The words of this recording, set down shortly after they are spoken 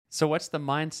So what's the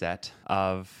mindset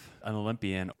of an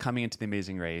Olympian coming into the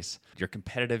Amazing Race? You're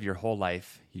competitive your whole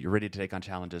life. You're ready to take on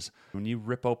challenges. When you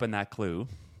rip open that clue,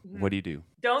 what do you do?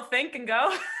 Don't think and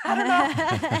go. I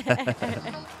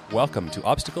don't know. Welcome to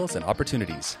Obstacles and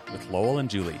Opportunities with Lowell and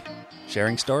Julie.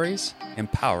 Sharing stories,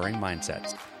 empowering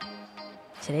mindsets.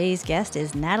 Today's guest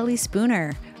is Natalie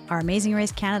Spooner, our Amazing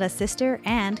Race Canada sister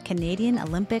and Canadian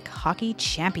Olympic hockey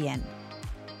champion.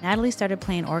 Natalie started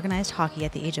playing organized hockey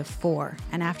at the age of 4,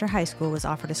 and after high school was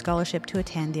offered a scholarship to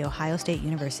attend The Ohio State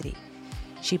University.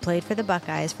 She played for the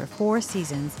Buckeyes for 4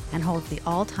 seasons and holds the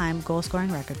all-time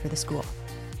goal-scoring record for the school.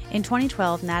 In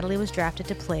 2012, Natalie was drafted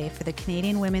to play for the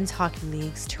Canadian Women's Hockey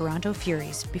League's Toronto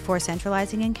Furies before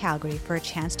centralizing in Calgary for a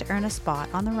chance to earn a spot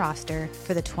on the roster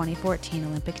for the 2014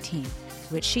 Olympic team,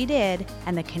 which she did,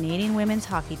 and the Canadian women's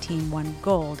hockey team won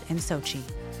gold in Sochi.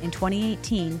 In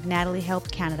 2018, Natalie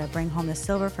helped Canada bring home the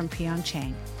silver from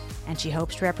Pyeongchang, and she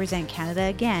hopes to represent Canada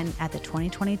again at the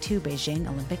 2022 Beijing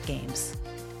Olympic Games.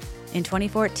 In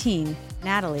 2014,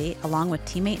 Natalie, along with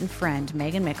teammate and friend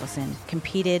Megan Mickelson,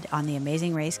 competed on the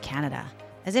Amazing Race Canada.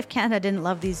 As if Canada didn't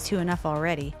love these two enough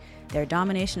already, their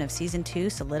domination of Season 2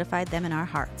 solidified them in our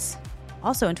hearts.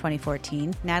 Also in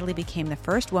 2014, Natalie became the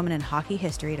first woman in hockey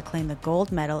history to claim the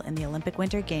gold medal in the Olympic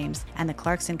Winter Games and the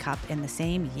Clarkson Cup in the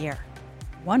same year.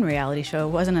 One reality show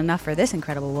wasn't enough for this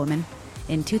incredible woman.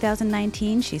 In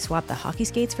 2019, she swapped the hockey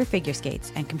skates for figure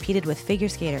skates and competed with figure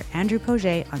skater Andrew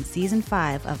Poget on Season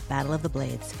 5 of Battle of the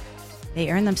Blades. They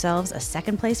earned themselves a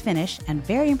second-place finish, and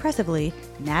very impressively,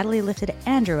 Natalie lifted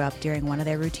Andrew up during one of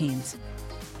their routines.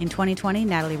 In 2020,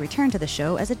 Natalie returned to the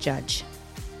show as a judge.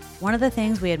 One of the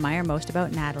things we admire most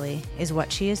about Natalie is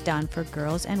what she has done for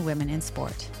girls and women in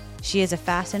sport. She is a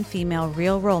fast and female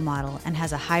real role model and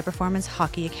has a high-performance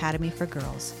hockey academy for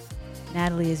girls.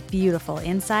 Natalie is beautiful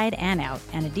inside and out,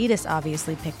 and Adidas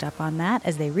obviously picked up on that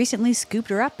as they recently scooped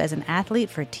her up as an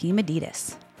athlete for Team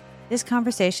Adidas. This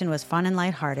conversation was fun and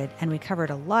lighthearted, and we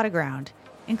covered a lot of ground,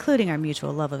 including our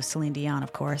mutual love of Celine Dion,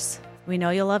 of course. We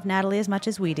know you'll love Natalie as much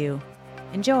as we do.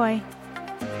 Enjoy!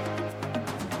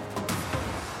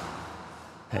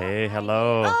 Hey,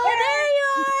 hello. Oh, there you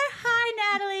are!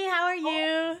 Hi, Natalie. How are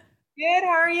you? Good, how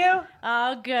are you?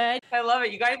 Oh, good. I love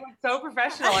it. You guys look so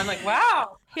professional. I'm like,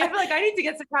 wow. I feel like I need to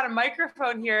get some kind of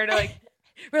microphone here to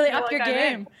Really feel up like your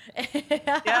I'm game.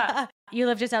 Yeah. You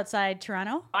live just outside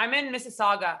Toronto? I'm in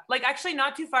Mississauga, actually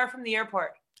not too far from the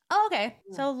airport. Oh, okay.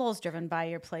 So Lowell's driven by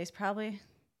your place probably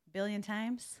a billion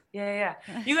times. Yeah.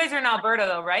 You guys are in Alberta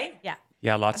though, right? Yeah.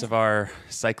 Yeah, lots of our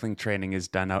cycling training is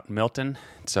done out in Milton.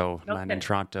 So land in Milton.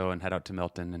 Toronto and head out to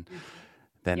Milton. And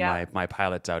then Yeah. my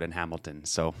pilot's out in Hamilton.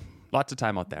 So lots of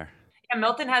time out there. Yeah,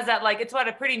 Milton has that it's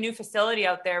a pretty new facility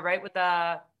out there, right? With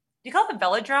the, do you call it the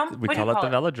velodrome? We What do call you it the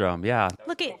velodrome, yeah.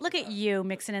 Look at you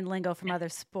mixing in lingo from other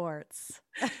sports.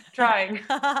 Trying.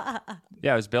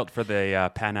 Yeah, it was built for the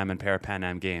Pan Am and Para-Pan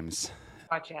Am Games.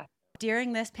 Gotcha.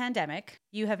 During this pandemic,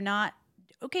 you have not...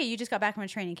 Okay, you just got back from a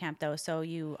training camp, though, so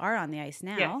you are on the ice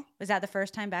now. Yeah. Was that the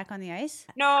first time back on the ice?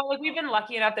 No, we've been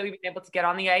lucky enough that we've been able to get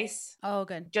on the ice. Oh,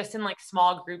 good. Just in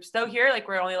small groups though here,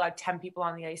 we're only allowed 10 people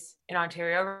on the ice in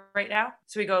Ontario right now.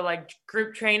 So we go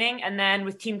group training, and then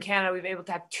with Team Canada, we've been able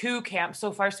to have 2 camps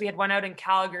so far. So we had one out in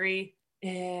Calgary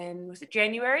in, was it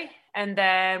January? And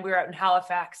then we were out in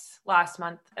Halifax last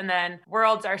month. And then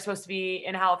Worlds are supposed to be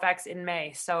in Halifax in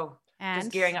May. So And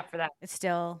just gearing up for that. it's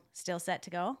still set to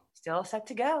go? Still set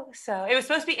to go. So it was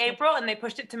supposed to be April and they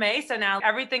pushed it to May. So now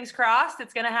everything's crossed.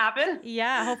 It's going to happen.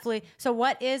 Yeah, hopefully. So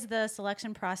what is the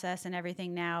selection process and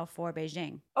everything now for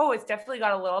Beijing? Oh, it's definitely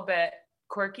got a little bit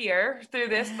quirkier through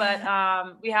this, but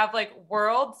we have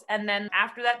Worlds, and then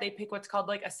after that they pick what's called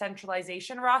a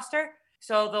centralization roster.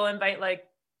 So they'll invite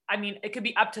it could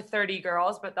be up to 30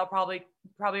 girls, but they'll probably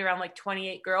around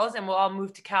 28 girls, and we'll all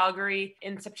move to Calgary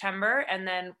in September. And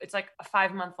then it's a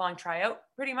 5-month long tryout,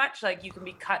 pretty much. You can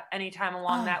be cut anytime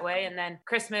along that way. And then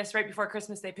Christmas, right before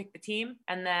Christmas, they pick the team,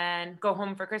 and then go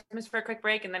home for Christmas for a quick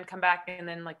break, and then come back. And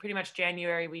then pretty much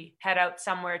January, we head out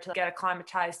somewhere to get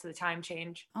acclimatized to the time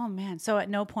change. Oh, man. So at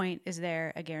no point is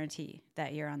there a guarantee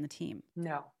that you're on the team?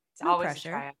 No, it's No always pressure.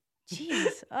 a tryout.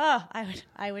 Jeez. Oh,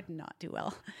 I would not do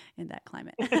well in that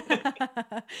climate.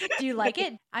 Do you like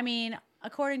it? I mean,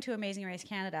 according to Amazing Race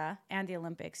Canada and the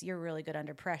Olympics, you're really good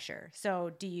under pressure.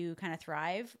 So do you kind of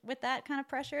thrive with that kind of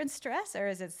pressure and stress, or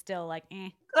is it still eh?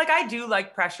 I do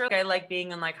like pressure. I like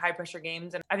being in high pressure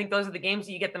games. And I think those are the games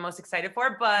that you get the most excited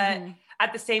for. But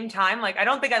at the same time, I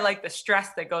don't think I like the stress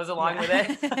that goes along with it.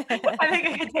 I think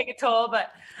it can take a toll,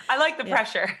 but I like the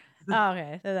pressure. Oh,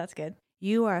 okay. That's good.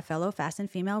 You are a fellow Fast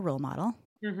and Female role model.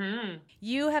 Mm-hmm.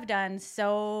 You have done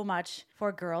so much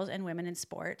for girls and women in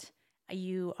sport.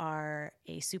 You are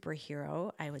a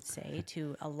superhero, I would say,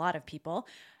 to a lot of people,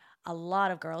 a lot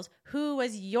of girls. Who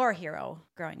was your hero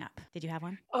growing up? Did you have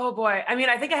one? Oh boy. I mean,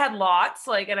 I think I had lots,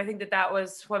 and I think that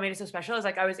was what made it so special is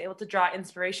I was able to draw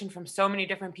inspiration from so many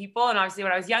different people. And obviously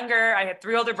when I was younger, I had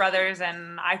 3 older brothers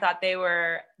and I thought they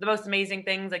were the most amazing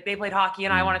things. Like they played hockey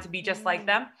and I wanted to be just like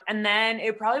them. And then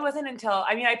it probably wasn't until,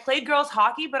 I played girls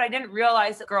hockey, but I didn't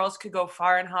realize that girls could go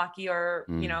far in hockey or,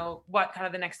 what kind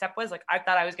of the next step was. Like I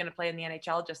thought I was going to play in the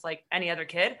NHL just like any other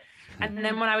kid. And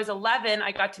then when I was 11,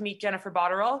 I got to meet Jennifer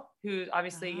Botterill, who's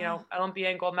obviously,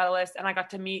 Olympian gold medalist. And I got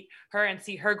to meet her and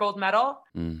see her gold medal.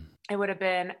 It would have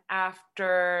been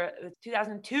after the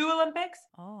 2002 Olympics.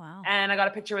 Oh, wow. And I got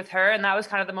a picture with her. And that was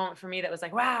kind of the moment for me that was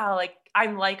like, wow, like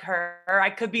I'm like her, I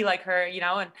could be like her,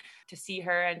 and to see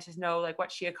her and to know like what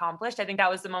she accomplished. I think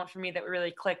that was the moment for me that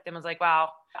really clicked and was like, wow,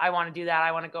 I want to do that.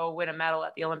 I want to go win a medal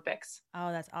at the Olympics.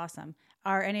 Oh, that's awesome.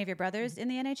 Are any of your brothers in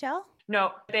the NHL?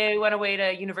 No, they went away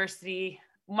to university.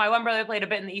 My one brother played a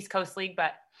bit in the East Coast League,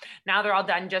 but now they're all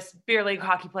done, just beer league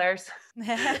hockey players.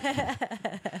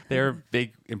 They're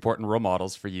big, important role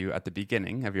models for you at the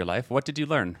beginning of your life. What did you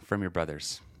learn from your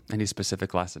brothers? Any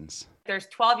specific lessons? There's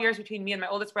 12 years between me and my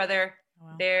oldest brother.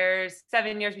 Wow. There's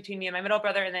 7 years between me and my middle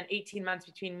brother, and then 18 months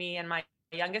between me and my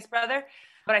youngest brother.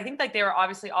 But I think like they were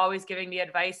obviously always giving me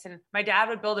advice, and my dad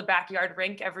would build a backyard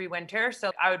rink every winter.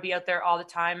 So I would be out there all the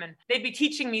time and they'd be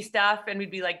teaching me stuff and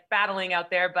we'd be like battling out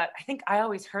there. But I think I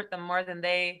always hurt them more than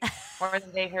they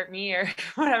hurt me or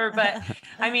whatever. But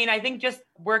I think just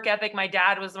work ethic. My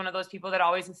dad was one of those people that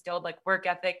always instilled like work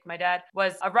ethic. My dad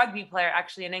was a rugby player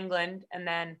actually in England. And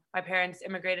then my parents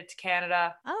immigrated to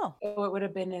Canada. Oh, it would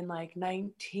have been in like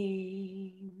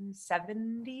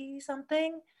 1970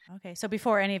 something. Okay. So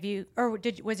before any of you, or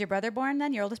was your brother born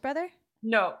then, your oldest brother?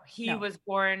 No, he was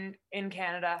born in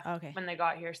Canada when they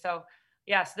got here. So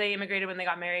yeah, so they immigrated when they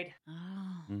got married.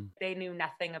 Oh. They knew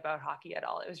nothing about hockey at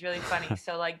all. It was really funny.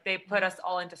 So like they put us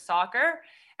all into soccer.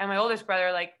 And my oldest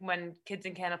brother, like when kids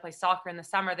in Canada play soccer in the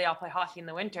summer, they all play hockey in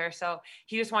the winter. So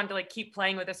he just wanted to like keep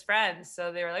playing with his friends.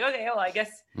 So they were like, okay, well, I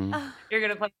guess you're going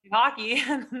to play hockey.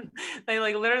 And they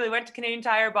like literally went to Canadian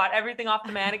Tire, bought everything off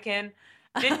the mannequin.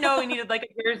 Didn't know we needed like a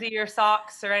jersey or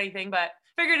socks or anything, but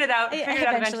figured it out. Figured it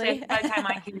out eventually. By the time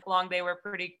I came along, they were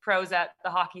pretty pros at the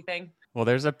hockey thing. Well,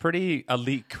 there's a pretty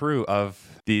elite crew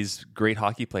of these great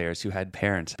hockey players who had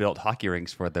parents built hockey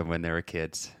rinks for them when they were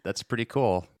kids. That's pretty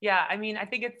cool. Yeah, I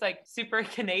think it's like super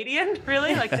Canadian,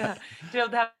 really, like to be able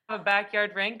to have a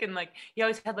backyard rink. And like he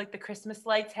always had like the Christmas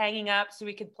lights hanging up so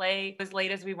we could play as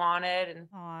late as we wanted. And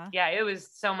yeah, it was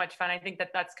so much fun. I think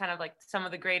that's kind of like some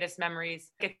of the greatest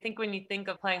memories. I think when you think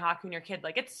of playing hockey when you're a kid,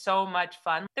 like it's so much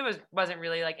fun. There wasn't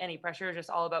really like any pressure. It was just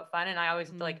all about fun. And I always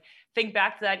have to like think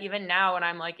back to that even now when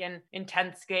I'm like in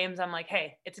intense games. I'm like,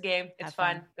 hey, it's a game. It's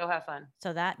fun. Go have fun.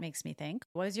 So that makes me think,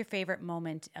 what was your favorite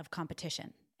moment of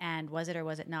competition? And was it or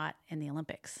was it not in the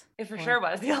Olympics? It for sure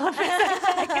was the Olympics.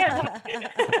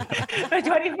 The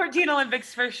 2014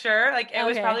 Olympics for sure. Like it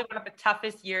was probably one of the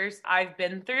toughest years I've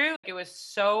been through. It was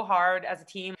so hard as a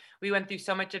team. We went through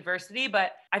so much adversity,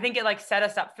 but I think it like set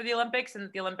us up for the Olympics, and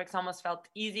the Olympics almost felt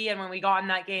easy. And when we got in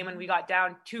that game and we got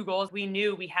down 2 goals, we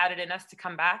knew we had it in us to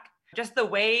come back. Just the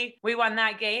way we won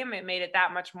that game, it made it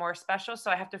that much more special.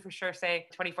 So I have to for sure say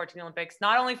 2014 Olympics,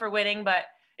 not only for winning, but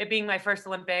it being my first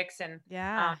Olympics and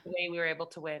the way we were able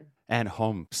to win. And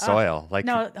home soil.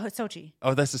 No, Sochi.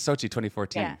 Oh, this is Sochi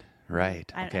 2014. Yeah.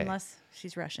 Right. Okay. Unless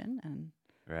she's Russian. And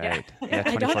right. Yeah,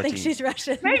 I don't think she's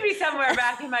Russian. Maybe somewhere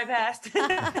back in my past.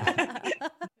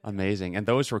 Amazing. And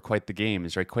those were quite the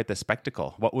games, right? Quite the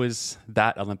spectacle. What was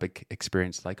that Olympic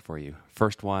experience like for you?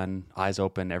 First one, eyes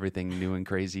open, everything new and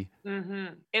crazy.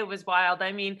 It was wild.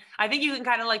 I think you can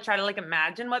kind of like try to like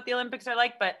imagine what the Olympics are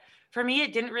like, but for me,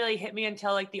 it didn't really hit me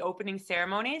until like the opening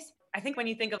ceremonies. I think when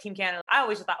you think of Team Canada, I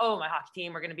always thought, oh, my hockey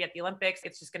team, we're going to be at the Olympics.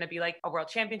 It's just going to be like a world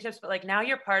championships. But like now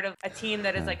you're part of a team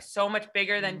that is like so much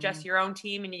bigger than just your own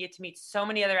team. And you get to meet so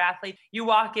many other athletes. You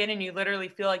walk in and you literally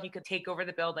feel like you could take over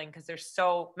the building because there's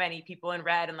so many people in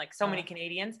red and like so many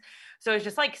Canadians. So it's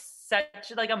just like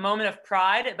such like a moment of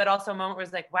pride, but also a moment where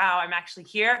it's like, wow, I'm actually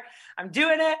here. I'm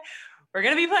doing it. We're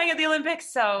going to be playing at the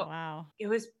Olympics. So It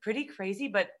was pretty crazy,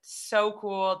 but so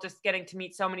cool just getting to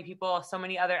meet so many people, so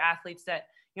many other athletes that,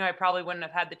 I probably wouldn't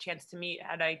have had the chance to meet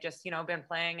had I just, been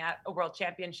playing at a world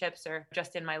championships or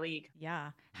just in my league.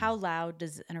 Yeah. How loud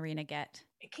does an arena get?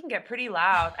 It can get pretty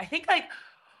loud. I think like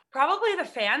probably the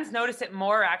fans notice it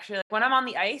more actually. Like, when I'm on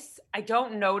the ice, I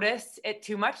don't notice it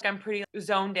too much. I'm pretty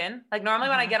zoned in. Like normally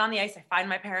when I get on the ice, I find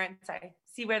my parents, I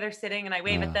see where they're sitting and I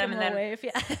wave at them and then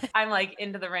I'm like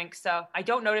into the rink. So I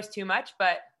don't notice too much,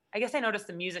 but I guess I notice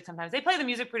the music sometimes. They play the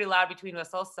music pretty loud between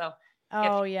whistles. So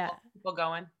Oh, yeah. People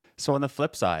going. So on the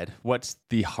flip side, what's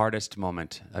the hardest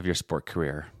moment of your sport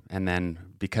career? And then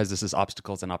because this is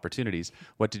obstacles and opportunities,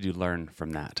 what did you learn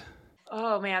from that?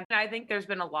 Oh man, I think there's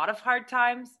been a lot of hard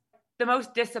times. The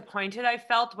most disappointed I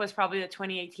felt was probably the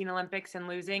 2018 Olympics and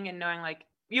losing and knowing like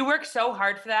you work so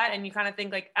hard for that. And you kind of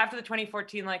think like after the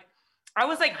 2014, like I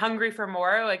was like hungry for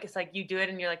more. Like it's like you do it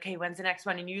and you're like, hey, when's the next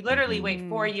one? And you literally wait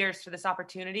 4 years for this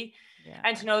opportunity. Yeah.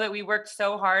 And to know that we worked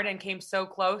so hard and came so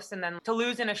close and then to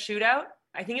lose in a shootout,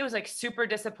 I think it was like super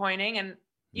disappointing. And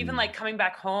even like coming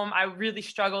back home, I really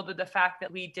struggled with the fact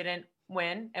that we didn't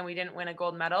win and we didn't win a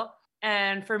gold medal.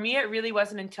 And for me, it really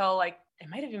wasn't until like, it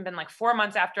might have even been like 4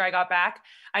 months after I got back,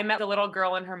 I met the little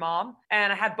girl and her mom,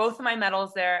 and I had both of my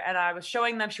medals there and I was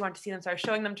showing them, she wanted to see them. So I was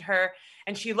showing them to her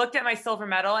and she looked at my silver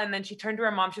medal and then she turned to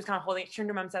her mom. She was kind of holding it. She turned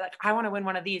to her mom and said like, I want to win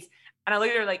one of these. And I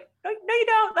looked at her like, no, you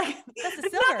don't. Like, that's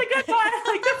it's not the good one.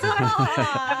 Like, that's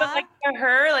what but like to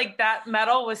her, like that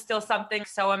medal was still something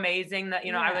so amazing that,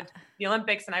 you know, I went to the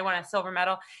Olympics and I won a silver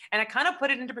medal. And it kind of put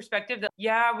it into perspective that,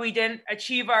 yeah, we didn't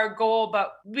achieve our goal,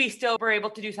 but we still were able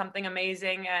to do something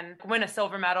amazing and win a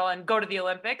silver medal and go to the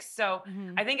Olympics. So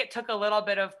I think it took a little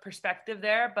bit of perspective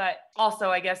there, but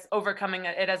also I guess overcoming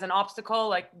it as an obstacle,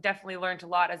 like definitely learned a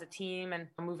lot as a team, and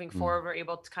moving forward, we're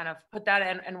able to kind of put that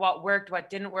in and what worked, what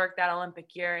didn't work that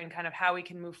Olympic year and kind of how we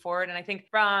can move forward. And I think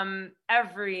from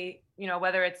every, you know,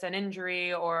 whether it's an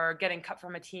injury or getting cut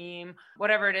from a team,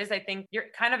 whatever it is, I think you're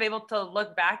kind of able to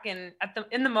look back and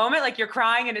in the moment, like you're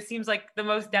crying and it seems like the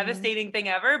most devastating thing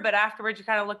ever. But afterwards you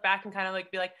kind of look back and kind of like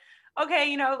be like,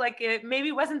 okay, you know, like it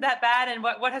maybe wasn't that bad. And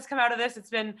what has come out of this? It's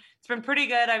been pretty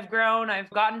good. I've grown, I've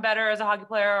gotten better as a hockey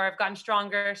player, or I've gotten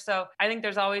stronger. So I think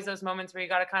there's always those moments where you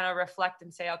got to kind of reflect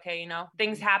and say, okay, you know,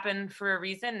 things happen for a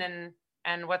reason,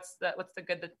 and what's the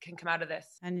good that can come out of this?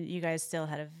 And you guys still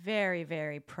had a very,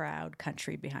 very proud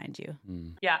country behind you.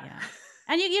 Yeah.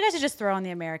 And you guys are just throwing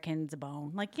the Americans a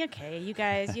bone. Like, okay, you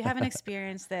guys, you haven't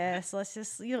experienced this. Let's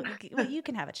just, you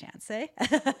can have a chance, eh?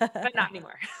 But not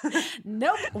anymore.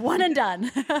 Nope. One and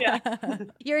done. Yeah.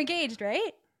 You're engaged,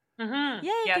 right? Mm-hmm.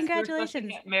 Yay, yes, congratulations. We were supposed to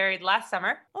get married last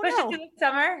summer. Pushed it to this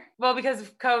summer. Well, because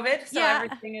of COVID. So Yeah.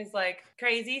 everything is like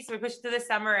crazy. So we pushed it to this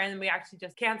summer and we actually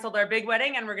just canceled our big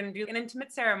wedding and we're going to do an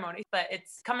intimate ceremony, but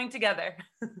it's coming together.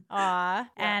 Aw.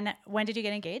 And when did you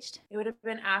get engaged? It would have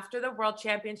been after the World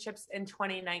Championships in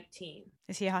 2019.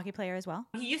 Is he a hockey player as well?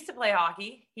 He used to play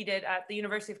hockey. He did at the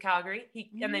University of Calgary.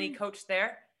 And then he coached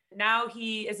there. Now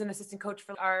he is an assistant coach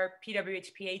for our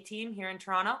PWHPA team here in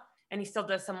Toronto. And he still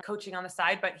does some coaching on the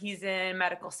side, but he's in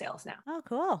medical sales now. Oh,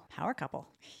 cool. Power couple.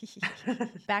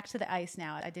 Back to the ice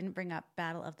now. I didn't bring up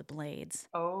Battle of the Blades.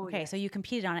 Oh, okay. Yeah. So you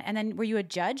competed on it. And then were you a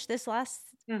judge this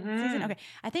last season? Okay.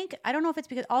 I don't know if it's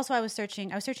because also I was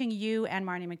searching you and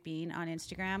Marnie McBean on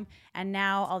Instagram. And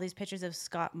now all these pictures of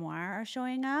Scott Moir are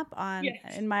showing up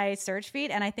in my search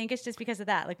feed. And I think it's just because of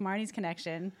that, like Marnie's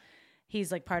connection. He's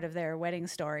like part of their wedding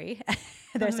story,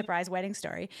 their surprise wedding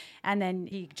story. And then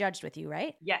he judged with you,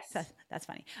 right? Yes. That's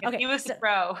funny. Okay. He was a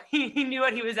pro. He knew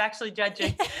what he was actually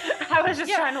judging. I was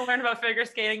just trying to learn about figure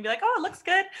skating, be like, oh, it looks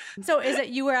good. So is it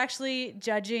you were actually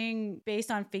judging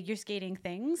based on figure skating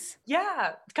things?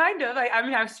 Yeah, kind of. I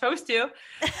mean, I was supposed to.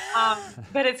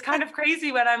 But it's kind of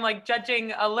crazy when I'm like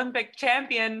judging Olympic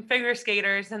champion figure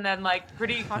skaters and then like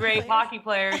pretty great hockey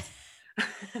players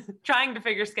trying to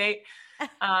figure skate.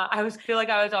 I feel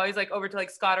like I was always like over to like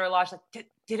Scott or Alosh, like,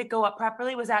 did it go up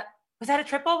properly? Was that a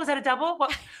triple? Was that a double?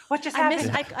 What just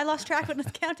happened? I lost track when I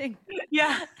was counting.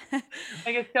 Yeah.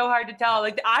 Like it's so hard to tell.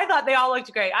 Like I thought they all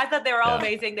looked great. I thought they were all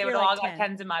amazing. They would all got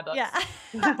 10s in my books. Yeah.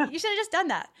 You should have just done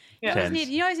that. Yeah.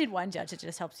 You always need one judge. It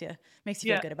just helps you, makes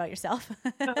you feel good about yourself.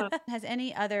 Has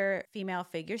any other female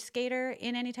figure skater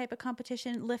in any type of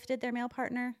competition lifted their male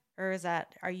partner? Or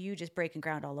are you just breaking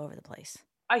ground all over the place?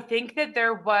 I think that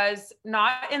there was,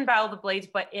 not in Battle of the Blades,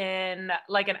 but in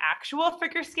like an actual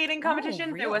figure skating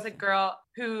competition, there was a girl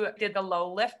who did the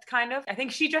low lift kind of. I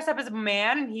think she dressed up as a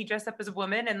man and he dressed up as a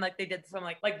woman, and like they did some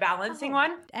like balancing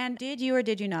one. And did you or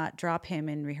did you not drop him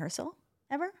in rehearsal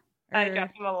ever? I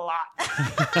dropped him a lot.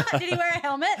 Did he wear a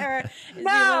helmet or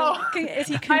is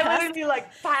he concussed? I literally like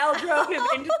pile drove him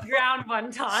into the ground one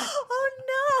time. Oh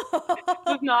no. It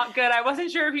was not good. I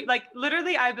wasn't sure if he, like,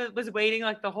 literally I was waiting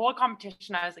like the whole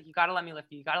competition. I was like, you gotta let me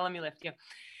lift you. You gotta let me lift you.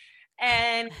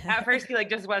 And at first he like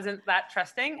just wasn't that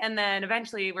trusting. And then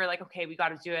eventually we're like, okay, we got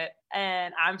to do it.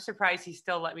 And I'm surprised he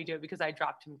still let me do it because I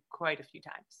dropped him quite a few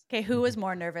times. Okay. Who was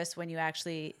more nervous when you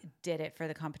actually did it for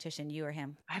the competition, you or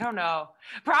him? I don't know.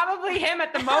 Probably him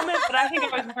at the moment, but I think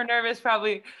I was more nervous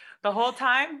probably the whole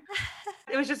time.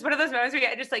 It was just one of those moments where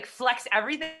you just like flex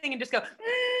everything and just go,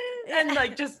 and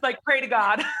like just like pray to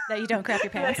God that you don't crap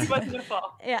your that pants. he wasn't gonna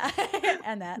fall. Yeah,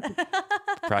 and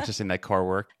that. Practicing that core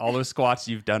work. All those squats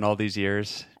you've done all these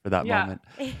years for that Yeah.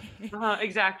 moment.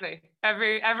 Exactly.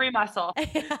 Every muscle.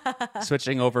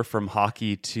 Switching over from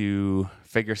hockey to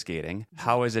figure skating,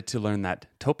 how is it to learn that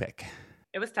toe pick?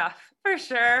 It was tough for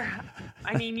sure.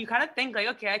 I mean, you kind of think like,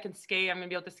 okay, I can skate. I'm gonna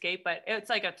be able to skate, but it's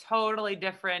like a totally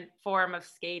different form of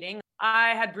skating. I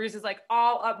had bruises like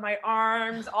all up my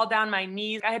arms, all down my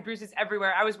knees. I had bruises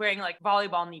everywhere. I was wearing like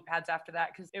volleyball knee pads after that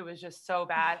because it was just so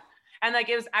bad. And like,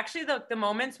 it was actually the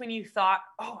moments when you thought,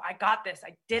 oh, I got this,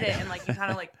 I did it. And like, you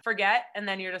kind of like forget. And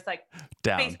then you're just like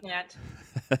Down. face plant.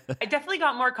 I definitely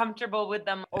got more comfortable with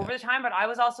them over the time, but I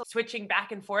was also switching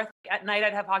back and forth. At night,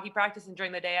 I'd have hockey practice, and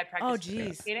during the day, I'd practice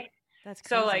figure skating. That's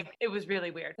crazy. So like, it was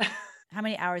really weird. How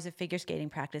many hours of figure skating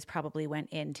practice probably went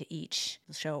into each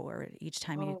show or each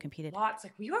time you competed? Lots.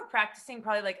 Like we were practicing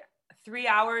probably like 3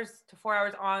 hours to 4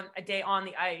 hours on a day on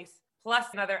the ice, plus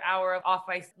another hour of off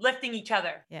ice lifting each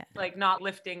other. Yeah. Like not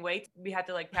lifting weights. We had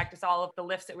to like practice all of the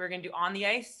lifts that we were going to do on the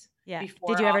ice. Yeah.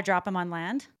 Did you ever drop him on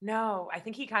land? No, I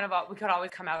think we could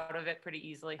always come out of it pretty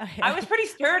easily. Okay. I was pretty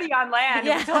sturdy on land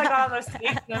until I got on those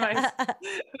skates and my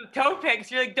toe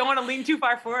picks. You're like, don't want to lean too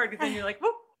far forward because then you're like,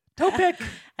 whoop. Toe pick.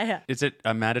 Yeah. Is it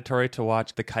mandatory to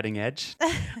watch The Cutting Edge?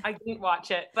 I didn't watch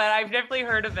it, but I've definitely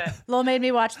heard of it. Lowell made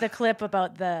me watch the clip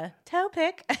about the toe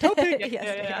pick. Toe pick.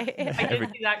 Yeah. I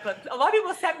didn't see that clip. A lot of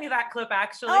people sent me that clip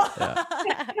actually.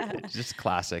 It's just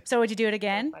classic. So would you do it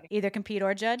again? Either compete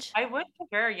or judge? I would for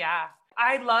sure, yeah.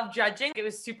 I love judging. It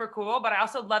was super cool, but I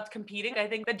also loved competing. I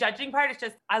think the judging part is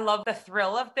just, I love the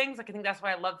thrill of things. Like, I think that's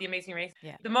why I love The Amazing Race.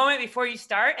 Yeah. The moment before you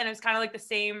start, and it was kind of like the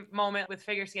same moment with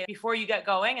figure skating before you get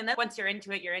going. And then once you're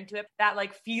into it, that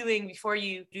like feeling before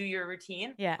you do your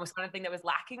routine was kind of thing that was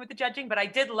lacking with the judging. But I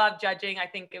did love judging. I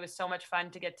think it was so much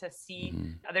fun to get to see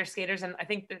other skaters. And I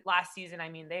think the last season, I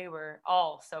mean, they were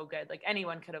all so good. Like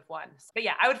anyone could have won. But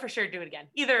yeah, I would for sure do it again.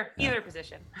 Either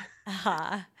position.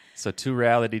 So 2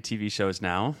 reality TV shows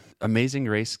now. Amazing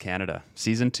Race Canada,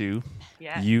 season 2.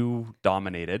 Yeah. You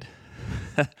dominated.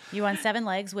 You won 7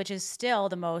 legs, which is still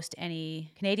the most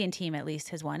any Canadian team at least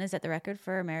has won. Is that the record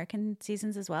for American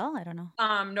seasons as well? I don't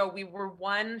know. No, we were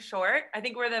 1 short. I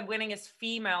think we're the winningest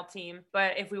female team,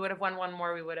 but if we would have won 1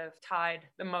 more, we would have tied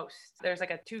the most. There's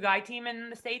like a 2-guy team in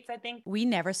the States, I think. We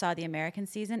never saw the American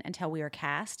season until we were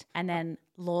cast. And then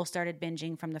Lowell started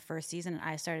binging from the first season and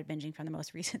I started binging from the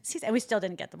most recent season. And we still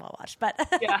didn't get them all watched, but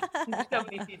yeah, there's so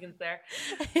many seasons there.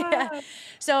 Yeah.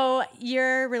 So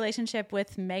your relationship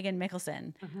with Megan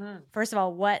Mickelson, first of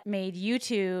all, what made you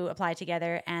two apply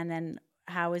together? And then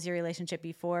how was your relationship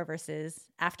before versus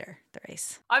after the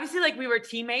race? Obviously, like we were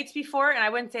teammates before, and I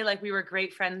wouldn't say like we were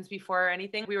great friends before or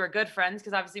anything. We were good friends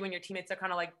because obviously when your teammates are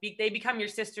kind of like, they become your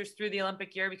sisters through the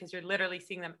Olympic year because you're literally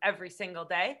seeing them every single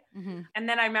day. And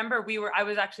then I remember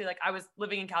I was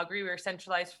living in Calgary. We were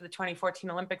centralized for the 2014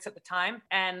 Olympics at the time.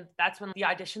 And that's when the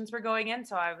auditions were going in.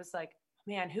 So I was like,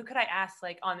 man, who could I ask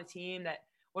like on the team that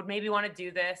would maybe want to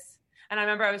do this? And I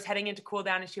remember I was heading into cool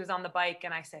down and she was on the bike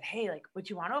and I said, hey, like, would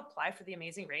you want to apply for The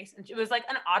Amazing Race? And it was like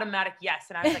an automatic yes.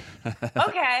 And I was like,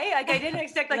 okay, like I didn't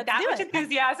expect like that much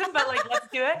enthusiasm, but like, let's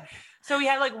do it. So we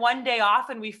had like 1 day off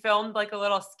and we filmed like a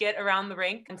little skit around the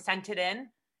rink and sent it in.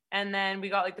 And then we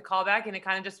got like the call back and it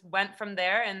kind of just went from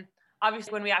there. And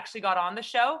obviously when we actually got on the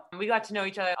show, we got to know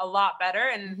each other a lot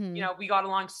better and, you know, we got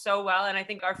along so well. And I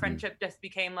think our friendship just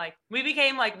became like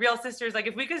real sisters. Like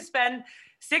if we could spend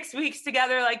 6 weeks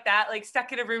together like that, like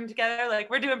stuck in a room together, like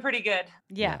we're doing pretty good.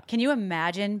 Yeah. Can you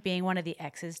imagine being one of the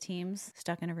exes teams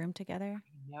stuck in a room together?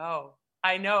 No,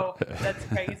 I know. That's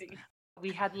crazy. We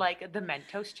had like the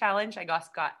Mentos challenge. I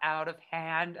got out of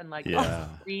hand and like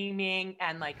screaming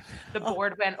and like the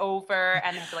board went over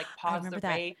and they had to like pause the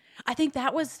race. I think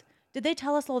that was, did they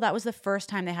tell us, Lowell, that was the first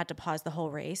time they had to pause the whole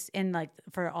race in like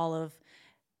for all of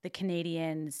the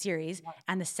Canadian series. Yeah.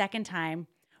 And the second time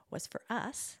was for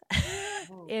us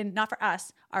not for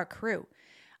us, our crew.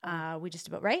 We just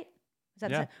about, right?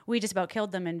 We just about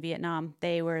killed them in Vietnam.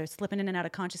 They were slipping in and out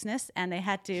of consciousness and they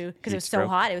had to, because it was so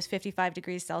hot, it was 55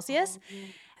 degrees Celsius,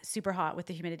 super hot with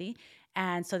the humidity.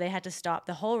 And so they had to stop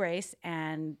the whole race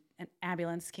and an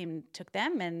ambulance came, took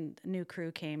them and a new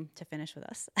crew came to finish with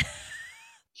us.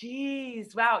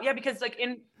 Jeez. Wow. Yeah. Because like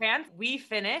in France, we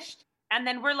finished and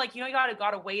then we're like, you know, you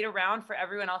gotta wait around for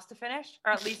everyone else to finish,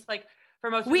 or at least like for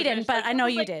most of we didn't, but I know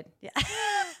you did. Yeah.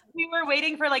 We were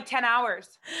waiting for like 10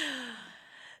 hours.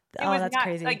 Oh, that's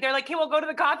crazy. Like they're like, hey, we'll go to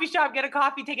the coffee shop, get a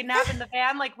coffee, take a nap in the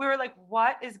van. Like we were like,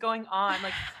 what is going on?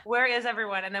 Like, where is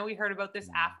everyone? And then we heard about this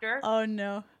after. Oh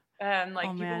no. And like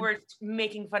Oh, people man. were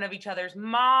making fun of each other's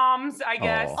moms, I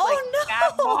guess. Oh. Like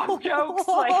bad mom jokes.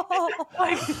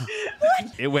 Like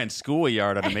It went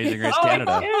schoolyard on Amazing Race oh,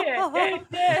 Canada.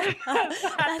 it did.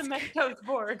 At the Mentos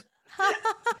board.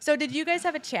 So did you guys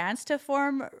have a chance to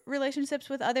form relationships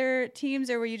with other teams,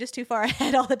 or were you just too far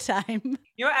ahead all the time?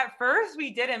 You know, at first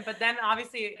we didn't, but then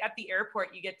obviously at the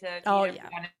airport you get to meet Oh,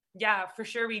 everyone. Yeah, for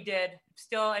sure we did.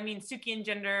 Still, I mean, Suki and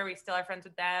Jinder, we still are friends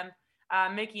with them.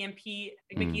 Mickey and Pete.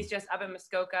 Mickey's just up in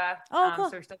Muskoka. Oh, cool.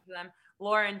 So we're still with them.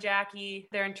 Laura and Jackie,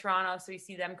 they're in Toronto, so we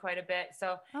see them quite a bit.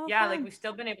 So Oh, yeah, fun. like we've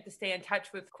still been able to stay in touch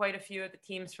with quite a few of the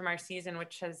teams from our season,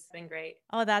 which has been great.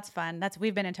 Oh, that's fun.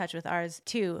 We've been in touch with ours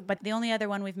too. But the only other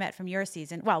one we've met from your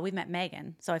season, well, we've met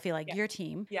Megan. So I feel like your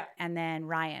team. Yeah. And then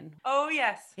Ryan. Oh,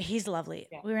 yes. He's lovely.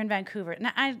 Yeah. We were in Vancouver.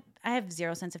 Now, I have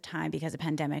zero sense of time because of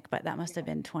pandemic, but that must have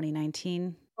been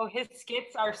 2019. Oh, his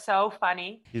skits are so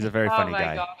funny. He's a very Oh funny my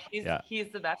guy. gosh, he's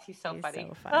the best. He's so He's funny.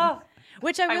 so fun. Oh,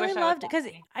 Which I I really wish I was loved that because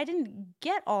funny. I didn't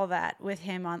get all that with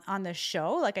him on the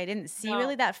show. Like I didn't see No.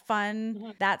 really that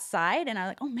fun, that side. And I was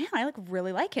like, oh man, I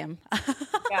really like him.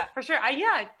 yeah, for sure.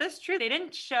 Yeah, that's true. They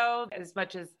didn't show as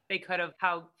much as they could have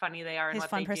how funny they are and His what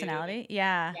fun they personality.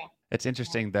 Yeah. Yeah. It's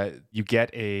interesting that you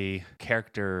get a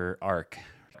character arc.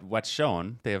 What's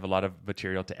shown, they have a lot of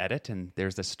material to edit, and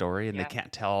there's the story, and Yeah. they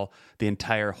can't tell the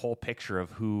entire whole picture of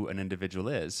who an individual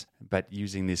is. But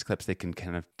using these clips, they can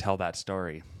kind of tell that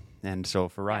story. And so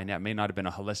for Ryan, yeah, it may not have been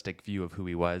a holistic view of who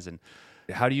he was. And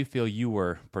how do you feel you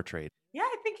were portrayed? Yeah,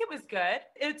 I think it was good.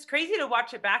 It's crazy to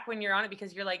watch it back when you're on it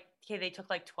because you're like, okay, they took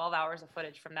like 12 hours of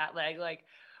footage from that leg. Like,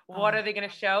 what are they going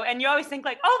to show? And you always think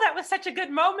like, oh, that was such a good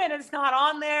moment. It's not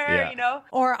on there, Yeah. you know?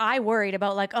 Or I worried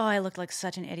about like, oh, I looked like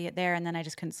such an idiot there. And then I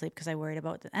just couldn't sleep because I worried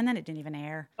about and then it didn't even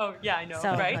air. Oh, yeah, I know,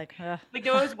 So right? like, Like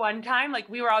there was one time, like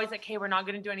we were always like, hey, we're not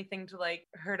going to do anything to like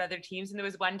hurt other teams. And there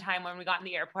was one time when we got in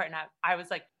the airport and I was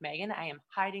like, Megan, I am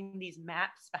hiding these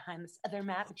maps behind this other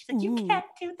map. And she's like, you Ooh. can't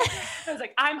do that. I was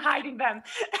like, I'm hiding them.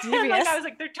 And like, Serious? I was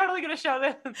like, they're totally going to show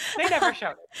them. They never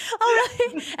showed it. oh,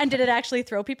 really? And did it actually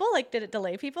throw people? Like, did it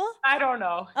delay people? I don't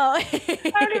know. Oh, I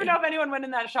don't even know if anyone went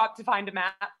in that shop to find a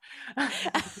map.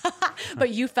 but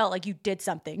you felt like you did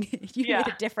something. You Yeah. made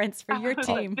a difference for your I was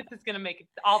like, team. this is going to make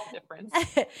all the difference.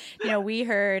 You know, we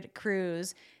heard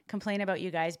Cruz complain about you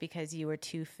guys because you were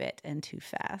too fit and too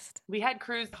fast. We had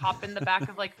crews hop in the back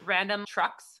of like random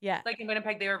trucks. Yeah. Like in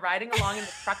Winnipeg, they were riding along in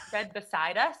the truck bed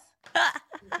beside us. I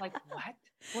was like, what?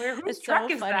 Whose It's so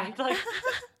truck is funny. that? Like,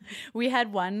 We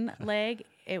had one leg.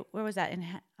 Where was that? In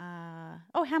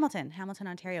Hamilton,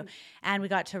 Ontario. And we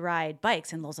got to ride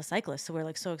bikes, and Lowell's a cyclist. So we're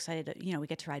like so excited that, we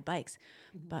get to ride bikes.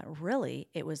 But really,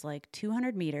 it was like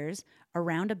 200 meters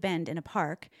around a bend in a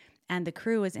park. And the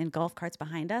crew was in golf carts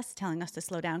behind us telling us to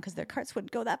slow down because their carts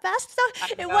wouldn't go that fast. So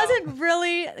it wasn't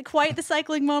really quite the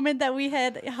cycling moment that we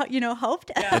had,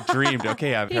 hoped. I dreamed,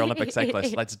 okay, I'm a Paralympic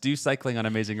cyclist. Let's do cycling on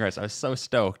Amazing Race. I was so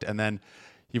stoked. And then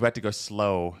you had to go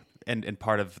slow. And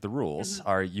part of the rules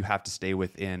are you have to stay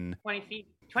within 20 feet,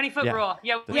 20-foot Yeah. rule.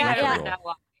 Yeah, The we had 20-foot heard rule. that a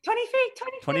lot. 20 feet,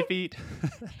 20 feet.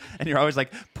 And you're always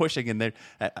like pushing. And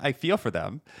I feel for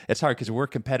them. It's hard because we're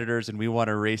competitors and we want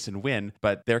to race and win,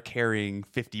 but they're carrying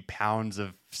 50 pounds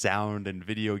of sound and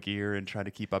video gear and trying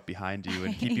to keep up behind you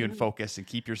and keep you in focus and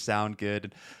keep your sound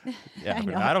good. Yeah,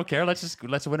 but I don't care. Let's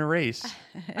win a race.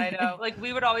 I know. Like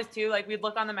we would always do, like we'd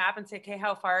look on the map and say, okay,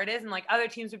 how far it is. And like other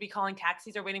teams would be calling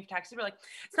taxis or waiting for taxis. We're like,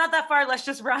 it's not that far. Let's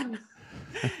just run.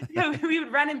 We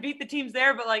would run and beat the teams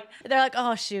there. But like, They're like,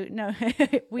 oh, shoot. No,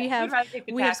 we have taxi.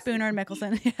 Spooner and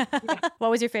Mickelson. What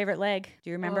was your favorite leg? Do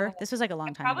you remember? This was like a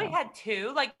long time probably ago. had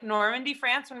two, like Normandy,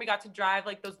 France, when we got to drive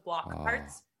like those block Oh.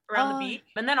 carts around Oh. the beach.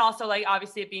 And then also like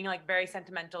obviously it being like very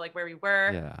sentimental, like where we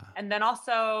were. Yeah. And then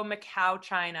also Macau,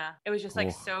 China. It was just like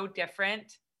Oh. so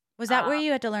different. Was that where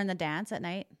you had to learn the dance at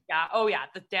night? Yeah. Oh yeah.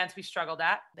 The dance we struggled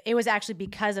at. It was actually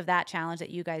because of that challenge that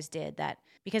you guys did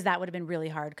because that would have been really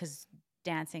hard because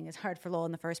dancing is hard for Lowell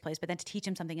in the first place, but then to teach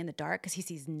him something in the dark because he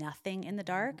sees nothing in the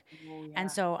dark. Oh, yeah.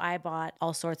 And so I bought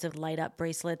all sorts of light up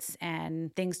bracelets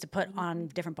and things to put on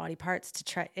different body parts to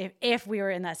try if we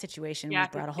were in that situation. Yeah,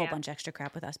 We brought a whole yeah. bunch extra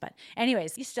crap with us. But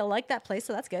anyways, you still like that place,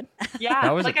 so that's good. Yeah.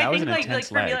 That was like that I was think an like intense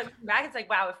for me, leg. like looking back, it's like,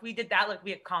 wow, if we did that, like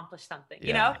we accomplished something, you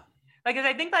Yeah. know? Like, 'cause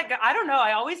I think like, I don't know.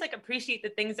 I always like appreciate the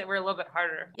things that were a little bit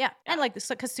harder. Yeah. And like,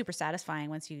 because super satisfying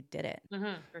once you did it.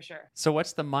 For sure. So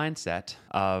what's the mindset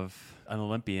of an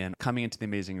Olympian coming into the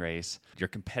Amazing Race? You're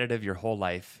competitive your whole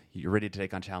life. You're ready to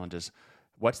take on challenges.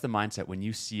 What's the mindset when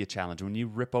you see a challenge? When you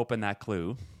rip open that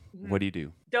clue, what do you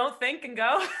do? Don't think and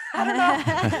go. I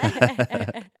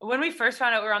don't know. When we first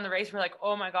found out we were on the race, we're like,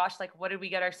 oh my gosh, like what did we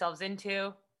get ourselves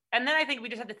into? And then I think we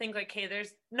just had to think like, okay,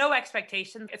 there's no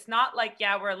expectations. It's not like,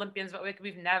 yeah, we're Olympians, but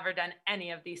we've never done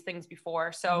any of these things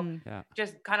before. So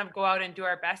just kind of go out and do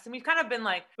our best. And we've kind of been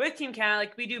like with Team Canada,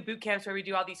 like we do boot camps where we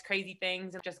do all these crazy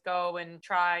things and just go and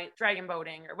try dragon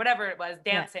boating or whatever it was,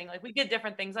 dancing. Like we did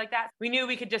different things like that. We knew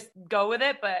we could just go with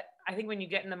it. But I think when you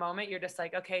get in the moment, you're just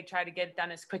like, okay, try to get it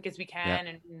done as quick as we can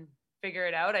and figure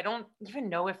it out. I don't even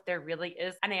know if there really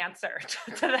is an answer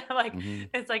to that. Like,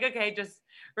 it's like, okay, just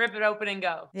rip it open and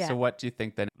go. Yeah. So what do you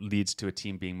think then leads to a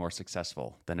team being more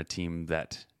successful than a team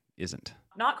that isn't?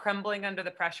 Not crumbling under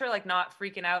the pressure, like not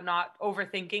freaking out, not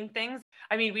overthinking things.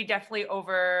 I mean, we definitely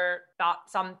overthought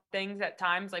some things at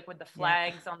times, like with the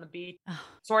flags on the beach,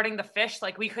 sorting the fish.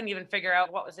 Like we couldn't even figure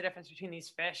out what was the difference between these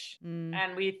fish.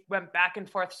 And we went back and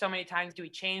forth so many times. Do we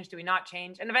change? Do we not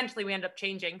change? And eventually we end up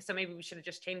changing. So maybe we should have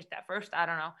just changed that first. I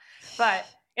don't know. But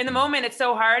in the moment, it's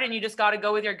so hard and you just got to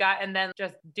go with your gut and then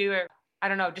just do it. I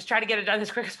don't know, just try to get it done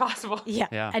as quick as possible.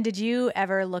 Yeah. And did you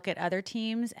ever look at other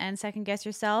teams and second guess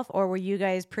yourself? Or were you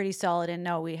guys pretty solid and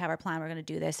no, we have our plan, we're going to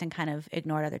do this, and kind of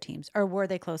ignored other teams? Or were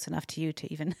they close enough to you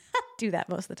to even do that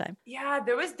most of the time? Yeah,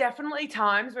 there was definitely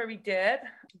times where we did.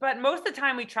 But most of the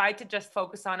time we tried to just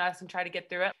focus on us and try to get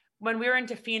through it. When we were in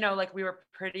Tofino, like we were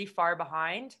pretty far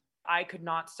behind. I could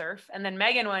not surf. And then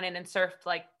Megan went in and surfed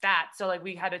like that. So like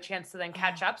we had a chance to then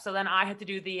catch up. So then I had to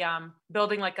do the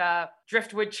building like a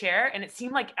driftwood chair. And it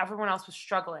seemed like everyone else was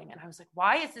struggling. And I was like,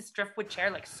 why is this driftwood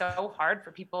chair like so hard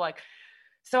for people? Like,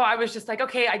 so I was just like,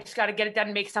 okay, I just got to get it done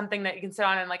and make something that you can sit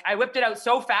on. And like, I whipped it out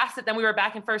so fast that then we were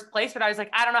back in first place, but I was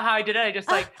like, I don't know how I did it. I just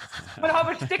like put a whole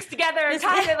bunch of sticks together and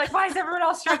tied it. Like, why is everyone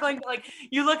else struggling? But like,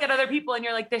 you look at other people and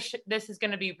you're like, this is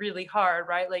going to be really hard,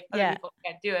 right? Like other people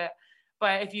can't do it.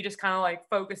 But if you just kind of like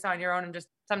focus on your own and just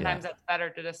sometimes that's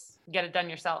better to just get it done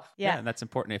yourself. Yeah. And that's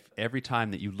important. If every time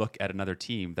that you look at another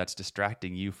team, that's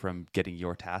distracting you from getting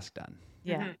your task done.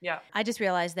 Yeah. Yeah. I just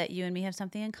realized that you and me have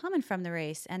something in common from the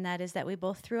race. And that is that we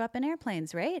both threw up in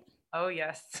airplanes, right? Oh,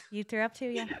 yes. You threw up too?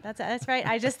 Yeah, that's right.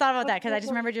 I just thought about that because I just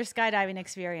remembered your skydiving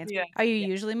experience. Yeah. Are you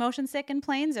usually motion sick in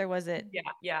planes or was it?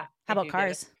 Yeah. How about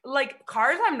cars? Like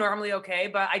cars, I'm normally okay,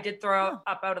 but I did throw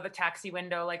up out of the taxi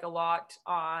window like a lot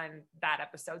on that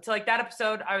episode. So like that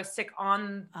episode, I was sick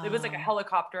on, it was like a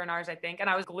helicopter in ours, I think. And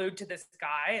I was glued to this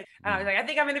guy. And I was like, I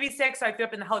think I'm going to be sick. So I threw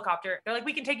up in the helicopter. They're like,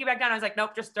 we can take you back down. I was like,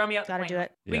 nope, just throw me out. Gotta do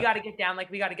it. We got to get down. Like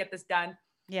we got to get this done.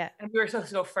 Yeah. And we were supposed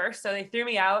to go first. So they threw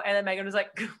me out. And then Megan was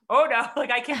like, oh no,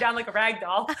 like I came down like a rag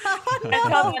doll. Oh, no.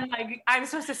 And so then like I'm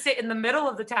supposed to sit in the middle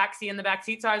of the taxi in the back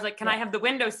seat. So I was like, can I have the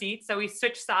window seat? So we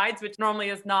switched sides, which normally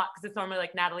is not, because it's normally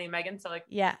like Natalie and Megan. So like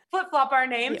flip flop our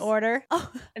names. The order. Oh.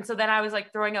 And so then I was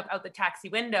like throwing up out the taxi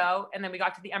window. And then we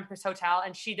got to the Empress Hotel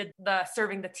and she did the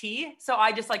serving the tea. So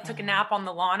I just like took a nap on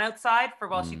the lawn outside for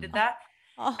while she did that.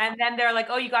 Oh. And then they're like,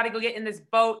 oh, you got to go get in this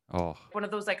boat. Oh. One of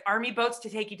those like army boats to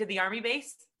take you to the army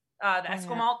base. The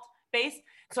Esquimalt base.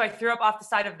 So I threw up off the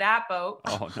side of that boat.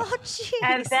 Oh, no.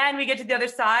 And then we get to the other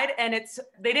side and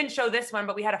they didn't show this one,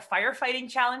 but we had a firefighting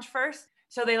challenge first.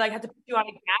 So they like had to put you on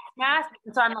a gas mask.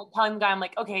 And so I'm like telling the guy, I'm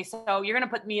like, okay, so you're going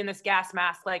to put me in this gas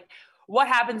mask. Like, what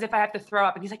happens if I have to throw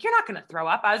up? And he's like, you're not going to throw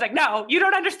up. I was like, no, you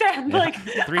don't understand. Yeah. Like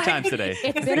 3 times today.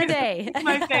 It's been a day.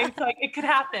 My face, like it could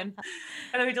happen.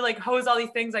 And then we had to like hose all these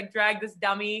things, like drag this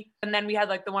dummy. And then we had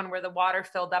like the one where the water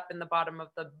filled up in the bottom of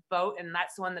the boat. And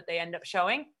that's the one that they end up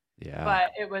showing. Yeah. But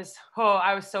it was,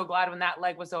 I was so glad when that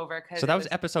leg was over. So that was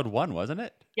episode 1, wasn't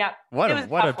it? Yeah. What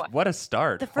a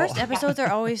start. The first episodes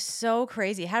are always so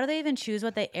crazy. How do they even choose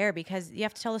what they air? Because you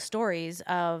have to tell the stories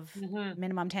of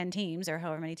minimum 10 teams or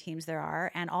however many teams there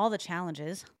are and all the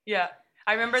challenges. Yeah.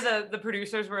 I remember the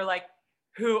producers were like,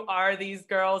 who are these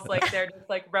girls? Like, they're just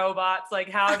like robots. Like,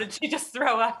 how did she just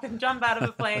throw up and jump out of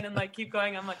a plane and like keep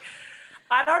going? I'm like,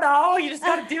 I don't know. You just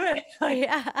got to do it. Like,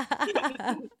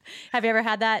 Have you ever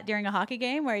had that during a hockey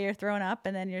game where you're throwing up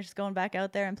and then you're just going back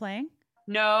out there and playing?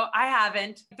 No, I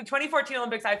haven't. The 2014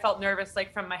 Olympics, I felt nervous,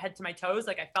 like from my head to my toes.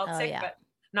 Like I felt sick, but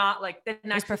not like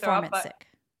didn't actually throw up. But sick.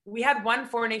 We had one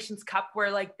Four Nations Cup where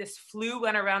like this flu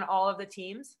went around all of the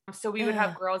teams. So we would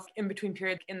have girls in between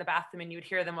periods in the bathroom and you would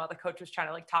hear them while the coach was trying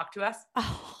to like talk to us.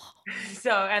 Oh. So,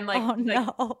 and like,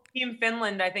 Team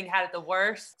Finland, I think had it the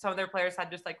worst. Some of their players had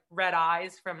just like red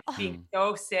eyes from being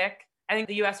so sick. I think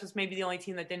the US was maybe the only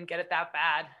team that didn't get it that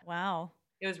bad. Wow.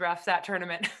 It was rough, that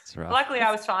tournament. Rough. Luckily,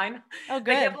 I was fine. Oh,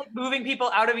 good. They kept like moving people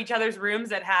out of each other's rooms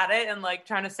that had it and like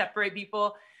trying to separate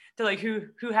people to like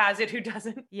who has it, who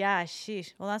doesn't. Yeah,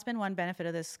 sheesh. Well, that's been one benefit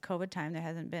of this COVID time. There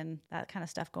hasn't been that kind of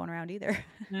stuff going around either.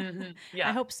 Yeah.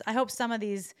 I hope some of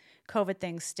these COVID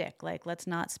things stick. Like, let's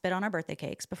not spit on our birthday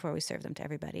cakes before we serve them to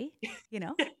everybody, you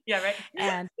know? Yeah, right.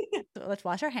 And let's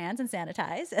wash our hands and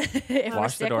sanitize. If we're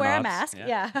Wash the sick, wear a doorknobs. mask.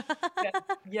 Yeah.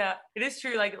 Yeah, it is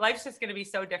true. Like life's just going to be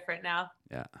so different now.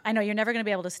 Yeah. I know you're never going to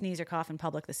be able to sneeze or cough in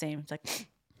public the same. It's like,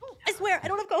 I swear, I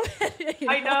don't have COVID. You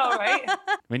I know, right?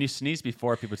 When you sneeze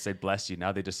before, people would say bless you.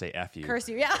 Now they just say F you. Curse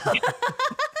you. Yeah.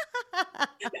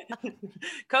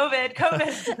 COVID.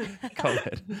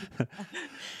 COVID.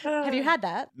 Have you had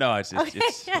that? No, it's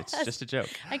yes. just a joke.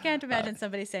 I can't imagine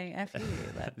somebody saying F you.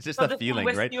 But It's just They'll the just feeling,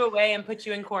 whisk right? you away and put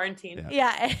you in quarantine.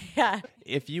 Yeah. yeah.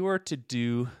 If you were to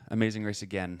do Amazing Race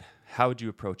again, how would you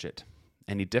approach it?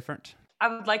 Any different? I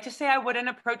would like to say I wouldn't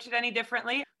approach it any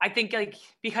differently. I think like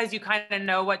because you kind of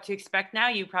know what to expect now,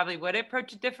 you probably would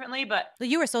approach it differently. But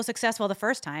You were so successful the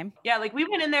first time. yeah, like we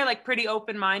went in there like pretty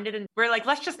open-minded and we're like,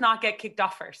 let's just not get kicked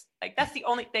off first. Like that's the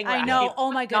only thing. I we're know. asking.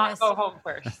 Oh my Let's not goodness. go home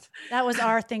first. That was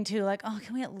our thing too. Like, oh,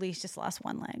 can we at least just last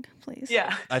one leg, please?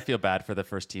 Yeah. I feel bad for the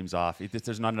first teams off.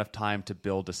 There's not enough time to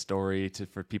build a story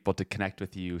for people to connect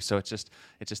with you. So it's just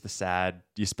the sad.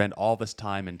 You spend all this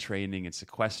time in training and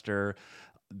sequester,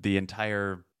 the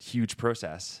entire huge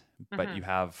process, but you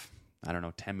have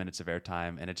 10 minutes of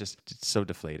airtime, and it's so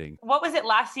deflating. What was it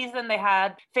last season? They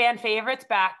had fan favorites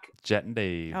back. Jet and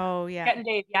Dave. Oh yeah. Jet and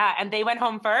Dave, yeah, and they went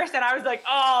home first, and I was like,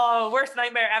 oh, worst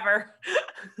nightmare ever.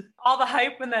 All the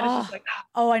hype, and then it's just like,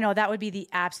 Oh, I know. That would be the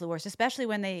absolute worst, especially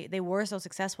when they were so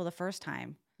successful the first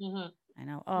time. I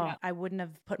know. Oh, Yeah. I wouldn't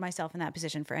have put myself in that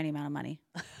position for any amount of money.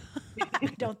 I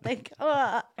don't think.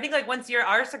 I think like once you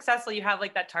are successful, you have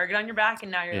like that target on your back,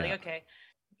 and now you're like, okay.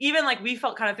 Even like we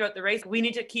felt kind of throughout the race, we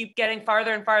need to keep getting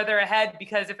farther and farther ahead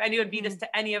because if anyone beat us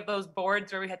to any of those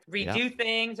boards where we had to redo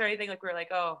things or anything, like we're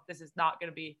like, oh, this is not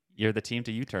going to be. You're the team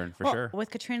to U-turn for sure.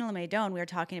 With Katrina LeMaidon, we were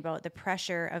talking about the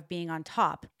pressure of being on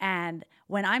top. And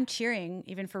when I'm cheering,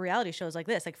 even for reality shows like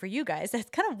this, like for you guys, that's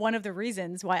kind of one of the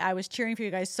reasons why I was cheering for you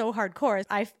guys so hardcore.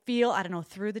 I feel, I don't know,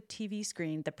 through the TV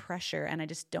screen, the pressure, and I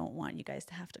just don't want you guys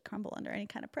to have to crumble under any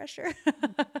kind of pressure.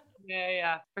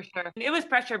 Yeah, for sure. It was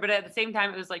pressure, but at the same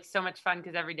time, it was like so much fun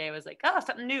because every day was like, oh,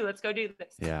 something new. Let's go do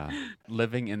this. Yeah.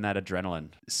 Living in that adrenaline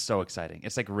is so exciting.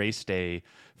 It's like race day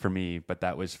for me, but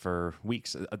that was for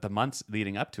weeks, the months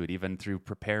leading up to it, even through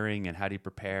preparing and how do you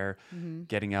prepare,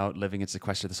 getting out, living in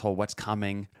sequester, this whole what's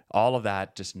coming, all of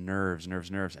that, just nerves.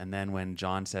 And then when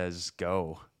John says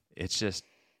go, it's just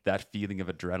that feeling of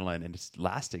adrenaline, and it's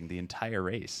lasting the entire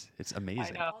race. It's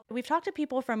amazing. I know. We've talked to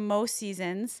people from most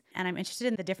seasons, and I'm interested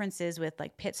in the differences with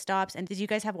like pit stops. And did you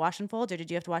guys have wash and folds, or did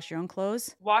you have to wash your own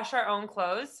clothes? Wash our own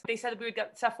clothes. They said we would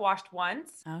get stuff washed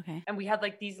once. Okay. And we had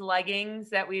like these leggings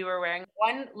that we were wearing.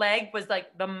 One leg was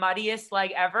like the muddiest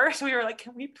leg ever. So we were like,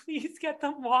 can we please get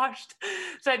them washed?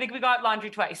 So I think we got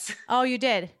laundry twice. Oh, you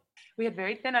did? We had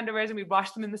very thin underwears and we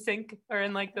washed them in the sink or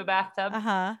in like the bathtub.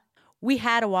 Uh-huh. We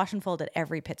had a wash and fold at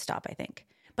every pit stop, I think.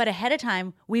 But ahead of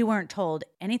time, we weren't told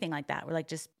anything like that. We're like,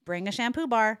 just bring a shampoo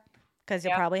bar because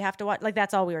you'll probably have to wash. Like,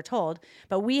 that's all we were told.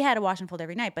 But we had a wash and fold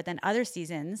every night. But then other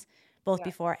seasons, both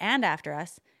before and after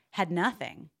us, had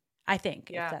nothing. I think,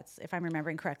 if I'm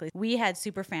remembering correctly. We had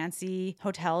super fancy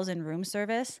hotels and room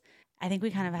service. I think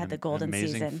we kind of had the golden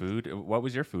Amazing season. food. What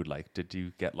was your food like? Did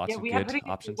you get lots of we good had pretty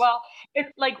options? Well, if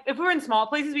we were in small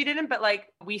places, we didn't, but like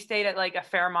we stayed at like a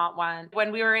Fairmont one.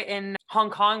 When we were in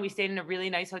Hong Kong, we stayed in a really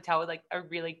nice hotel with like a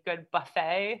really good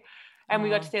buffet, and we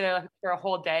got to stay there like, for a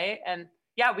whole day. And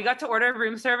yeah, we got to order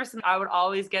room service, and I would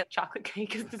always get chocolate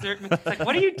cake as dessert. It's like,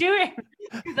 what are you doing?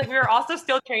 Like we were also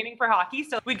still training for hockey,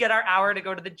 so we'd get our hour to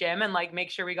go to the gym and like make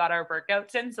sure we got our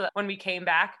workouts in, so that when we came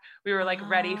back, we were like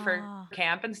ready for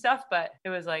camp and stuff. But it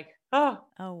was like, oh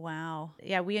wow,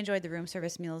 yeah, we enjoyed the room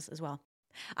service meals as well.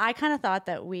 I kind of thought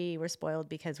that we were spoiled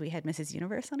because we had Mrs.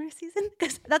 Universe on our season,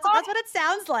 because that's what it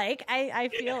sounds like. I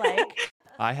feel like.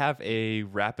 I have a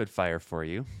rapid fire for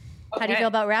you. How do you feel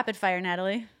about rapid fire,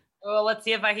 Natalie? Well, let's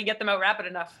see if I can get them out rapid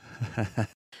enough.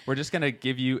 We're just going to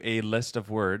give you a list of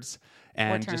words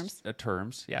and terms? just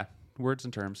terms. Yeah, words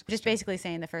and terms. Just basically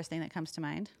saying the first thing that comes to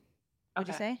mind. Would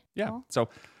you say? Yeah. Cole? So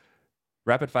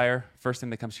rapid fire, first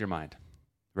thing that comes to your mind.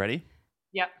 Ready?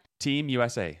 Yep. Team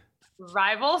USA.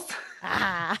 Rivals.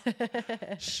 Ah.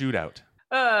 Shootout.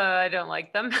 I don't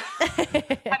like them.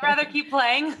 I'd rather keep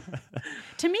playing.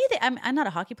 To me, I'm not a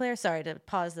hockey player. Sorry to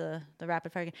pause the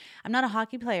rapid fire again. I'm not a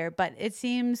hockey player, but it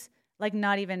seems like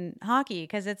not even hockey,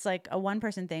 because it's like a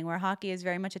one-person thing where hockey is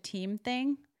very much a team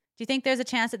thing. Do you think there's a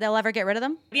chance that they'll ever get rid of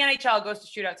them? The NHL goes to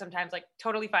shootout sometimes, like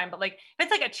totally fine. But like if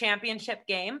it's like a championship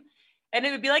game And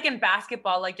it would be like in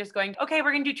basketball, like just going, okay,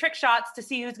 we're going to do trick shots to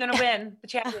see who's going to win the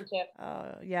championship.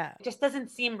 Oh, yeah. It just doesn't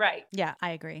seem right. Yeah, I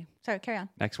agree. Sorry, carry on.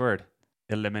 Next word,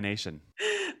 elimination.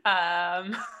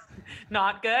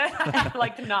 Not good. I'd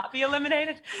like to not be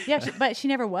eliminated. Yeah, but she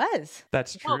never was.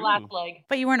 That's Oh, true. last leg.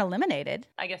 But you weren't eliminated.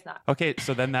 I guess not. Okay,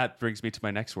 so then that brings me to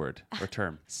my next word or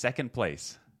term, second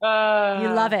place. You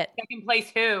love it. Second place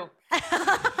who?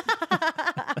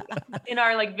 In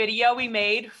our like video we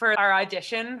made for our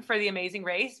audition for The Amazing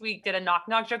Race, we did a knock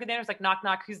knock joke at the end. It was like, knock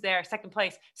knock, who's there? Second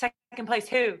place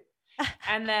who?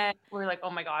 And then we're like, oh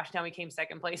my gosh, now we came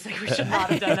second place. Like we should not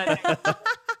have done that.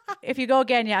 If you go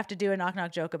again, you have to do a knock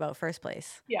knock joke about first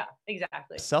place. Yeah,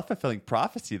 exactly. Self-fulfilling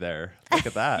prophecy there. Look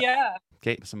at that. Yeah.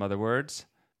 Okay, some other words.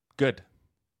 Good.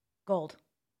 Gold.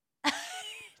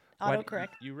 Why- Autocorrect.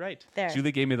 You're right. There.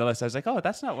 Julie gave me the list. I was like, oh,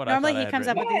 that's not what Normally I thought I he had comes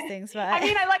up written. with these things, but I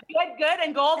mean, I like good,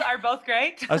 and gold are both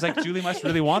great. I was like, Julie must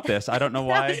really want this. I don't know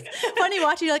why. funny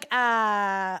watching you like,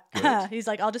 Good. he's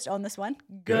like, I'll just own this one.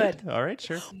 Good. All right,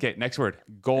 sure. Okay, next word.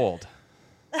 Gold.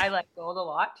 I like gold a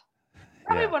lot.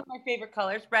 Probably Yeah. one of my favorite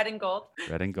colors, red and gold.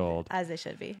 Red and gold. As they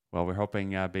should be. Well, we're hoping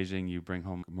Beijing you bring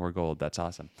home more gold. That's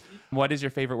awesome. What is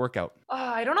your favorite workout? Oh,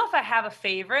 I don't know if I have a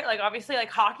favorite. Like obviously like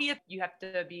hockey, you have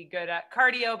to be good at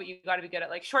cardio, but you got to be good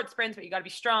at like short sprints, but you got to be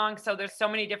strong. So there's so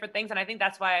many different things. And I think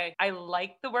that's why I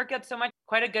like the workout so much.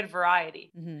 Quite a good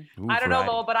variety. Mm-hmm. Ooh, I don't know, variety.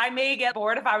 Lowell, but I may get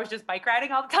bored if I was just bike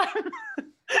riding all the time.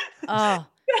 Oh,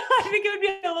 I think it would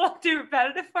be a little too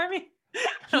repetitive for me.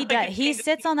 he does. He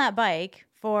sits on that bike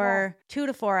for 2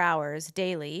 to 4 hours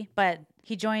daily, but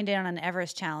he joined in on an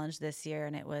Everest challenge this year,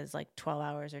 and it was like 12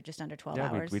 hours or just under 12 Yeah,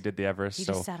 hours. we did the Everest. He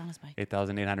so just sat on his bike.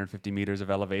 8,850 meters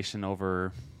of elevation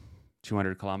over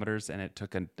 200 kilometers, and it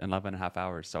took 11 and a half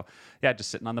hours. So, yeah, just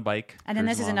sitting on the bike. And then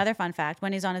this cruising is along. another fun fact.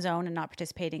 When he's on his own and not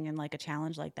participating in like a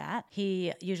challenge like that,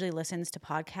 he usually listens to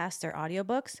podcasts or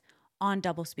audiobooks on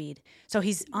double speed. So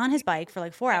he's on his bike for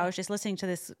like 4 hours just listening to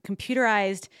this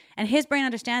computerized, and his brain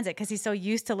understands it because he's so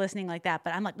used to listening like that.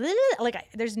 But I'm like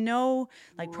there's no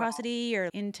like prosody or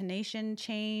intonation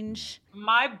change.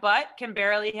 My butt can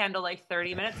barely handle like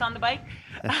 30 minutes on the bike.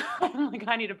 I'm like,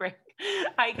 I need a break.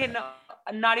 I can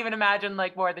not even imagine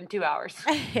like more than 2 hours.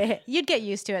 You'd get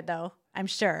used to it though, I'm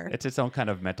sure. It's its own kind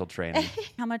of mental training.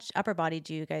 How much upper body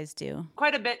do you guys do?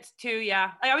 Quite a bit too,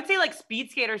 yeah. Like, I would say like speed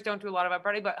skaters don't do a lot of upper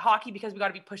body, but hockey, because we got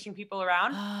to be pushing people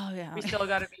around, Oh yeah. we still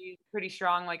got to be pretty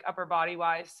strong, like upper body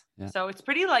wise. Yeah. So it's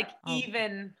pretty like Oh,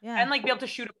 even, yeah. and like be able to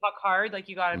shoot a puck hard. Like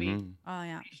you got to be Mhm. Oh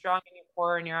yeah. pretty strong in your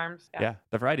core and your arms. Yeah,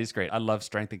 the variety is great. I love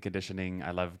strength and conditioning.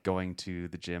 I love going to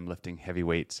the gym, lifting heavy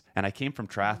weights. And I came from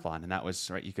triathlon, and that was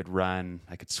right. You could run,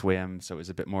 I could swim, so it was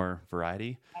a bit more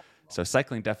variety. So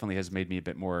cycling definitely has made me a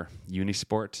bit more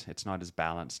unisport. It's not as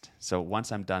balanced. So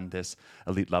once I'm done this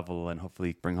elite level and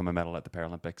hopefully bring home a medal at the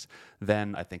Paralympics,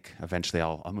 then I think eventually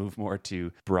I'll move more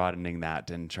to broadening that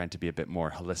and trying to be a bit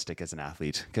more holistic as an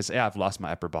athlete. Because yeah, I've lost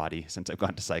my upper body since I've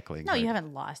gone to cycling. No, you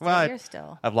haven't lost Well, it. You're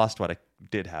still. I've lost what I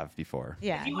did have before.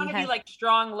 Yeah. If you he want to be has- like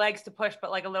strong legs to push,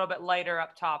 but like a little bit lighter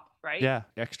up top, right? Yeah,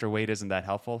 extra weight isn't that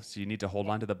helpful. So you need to hold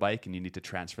on to the bike and you need to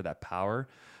transfer that power.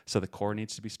 So the core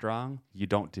needs to be strong. You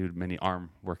don't do many arm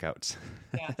workouts.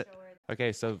 Yeah.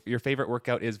 Okay, so your favorite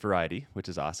workout is variety, which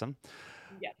is awesome.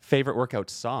 Yeah. Favorite workout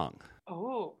song?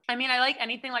 Oh, I mean, I like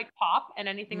anything like pop and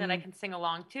anything that I Mm. can sing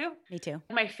along to. Me too.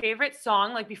 My favorite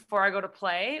song, like before I go to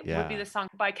play, would be Yeah. the song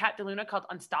by Kat DeLuna called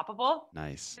Unstoppable.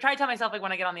 Nice. I try to tell myself, like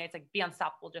when I get on the ice, like be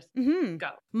unstoppable, just Hmm.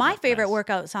 go. My favorite Nice.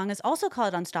 workout song is also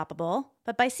called Unstoppable,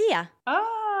 but by Sia.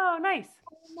 Oh, nice.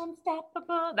 I'm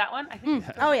unstoppable. That one, I think.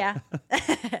 Mm. Oh, yeah.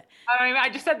 I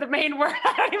just said the main word.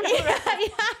 I don't even know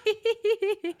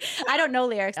the rest. I don't know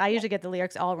lyrics. I usually get the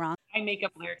lyrics all wrong. I make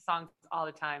up lyric songs all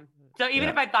the time. So even Yeah.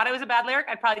 if I thought it was a bad lyric,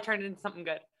 I'd probably turn it into something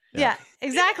good. Yeah,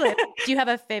 exactly. Do you have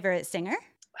a favorite singer?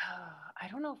 I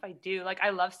don't know if I do. Like,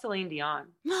 I love Celine Dion.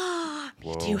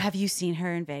 Do have you seen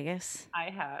her in Vegas? I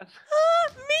have.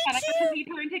 Me And I got to meet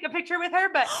her and take a picture with her,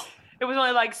 but it was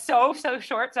only like so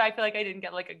short. So I feel like I didn't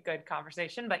get like a good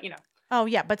conversation, but you know. Oh,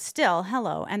 yeah, but still,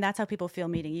 hello. And that's how people feel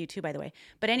meeting you too, by the way.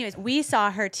 But anyways, we saw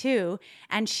her too.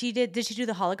 And did she do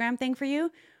the hologram thing for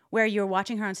you where you were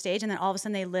watching her on stage and then all of a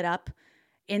sudden they lit up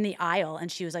in the aisle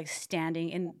and she was like standing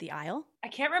in the aisle? I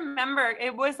can't remember.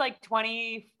 It was like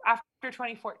after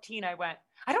 2014 I went.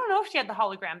 I don't know if she had the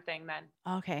hologram thing then.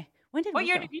 Okay. When did What we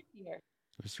year go? did you see her?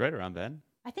 It was right around then.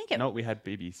 I think it No, we had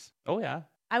babies. Oh, yeah.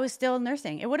 I was still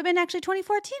nursing. It would have been actually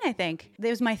 2014, I think. It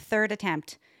was my third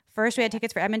attempt. First, we had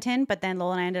tickets for Edmonton, but then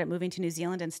Lowell and I ended up moving to New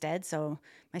Zealand instead. So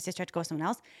my sister had to go with someone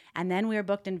else. And then we were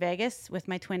booked in Vegas with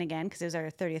my twin again because it was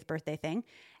our 30th birthday thing.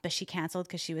 But she canceled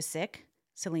because she was sick.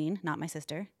 Celine, not my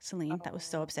sister. Celine. That was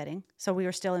so upsetting. So we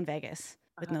were still in Vegas.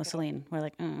 with no Okay. Celine. We're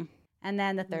like, And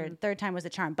then the third time was the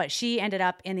charm. But she ended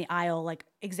up in the aisle, like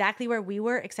exactly where we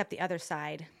were, except the other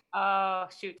side. Oh,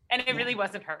 shoot. And it really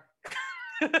wasn't her.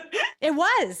 It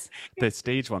was. The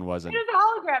stage one wasn't. It was a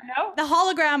hologram, no? The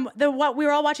hologram, what we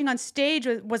were all watching on stage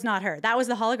was not her. That was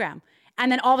the hologram.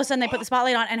 And then all of a sudden they put the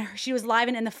spotlight on and she was live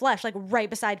and in the flesh, like right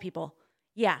beside people.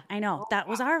 Yeah, I know. That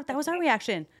was our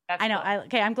reaction. That's I know.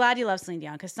 cool. I'm glad you love Celine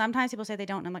Dion because sometimes people say they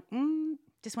don't. And I'm like,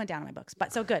 just went down in my books.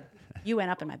 But so good. You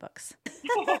went up in my books.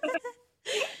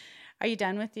 Are you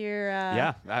done with your?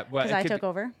 Yeah. Because I took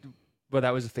over. Well,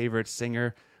 that was a favorite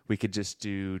singer. We could just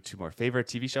do 2 more. Favorite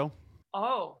TV show?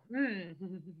 Oh.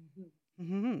 Mm-hmm.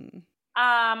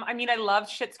 I mean, I loved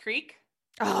Schitt's Creek.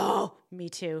 Oh, me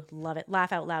too. Love it.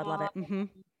 Laugh out loud. Love it. Mm-hmm.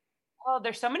 Oh,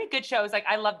 there's so many good shows. Like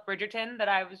I love Bridgerton that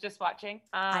I was just watching.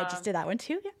 I just did that one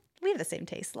too. Yeah. We have the same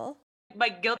taste, lol.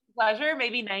 Like guilty pleasure,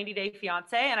 maybe 90 Day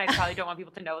Fiance, and I probably don't want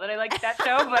people to know that I like that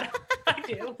show, but I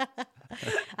do.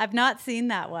 I've not seen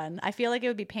that one. I feel like it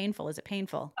would be painful. Is it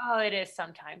painful? Oh, it is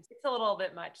sometimes. It's a little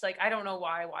bit much. Like I don't know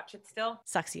why I watch it still.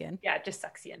 Sucks you in. Yeah, it just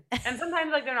sucks you in. And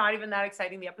sometimes like they're not even that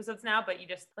exciting, the episodes now, but you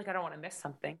just like I don't want to miss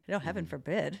something. No, heaven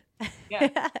forbid.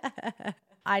 Yeah.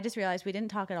 I just realized we didn't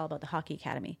talk at all about the Hockey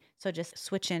Academy. So just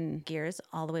switching gears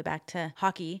all the way back to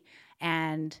hockey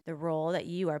and the role that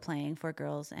you are playing for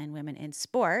girls and women in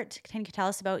sport. Can you tell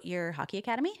us about your Hockey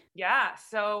Academy? Yeah.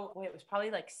 So it was probably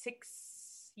like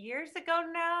 6 years ago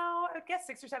now, I guess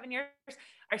 6 or 7 years.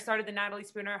 I started the Natalie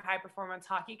Spooner High Performance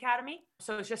Hockey Academy.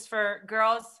 So it's just for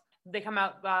girls. They come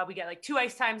out, we get like 2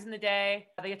 ice times in the day.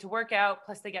 They get to work out,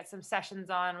 plus they get some sessions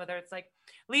on whether it's like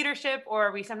leadership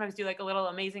or we sometimes do like a little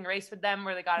amazing race with them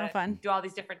where they got to do all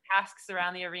these different tasks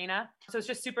around the arena. So it's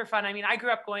just super fun. I mean, I grew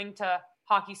up going to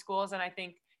hockey schools and I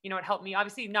think, it helped me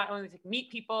obviously not only to meet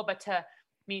people, but to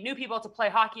meet new people, to play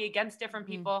hockey against different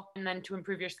people and then to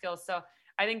improve your skills. So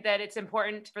I think that it's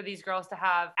important for these girls to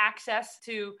have access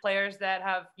to players that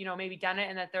have, maybe done it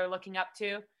and that they're looking up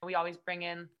to. We always bring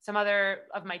in some other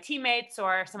of my teammates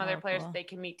or some other players that they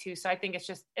can meet too. So I think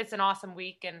it's an awesome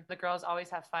week and the girls always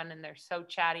have fun and they're so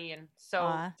chatty and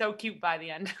so cute by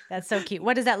the end. That's so cute.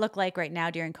 What does that look like right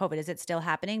now during COVID? Is it still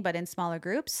happening, but in smaller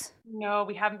groups? No,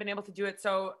 we haven't been able to do it.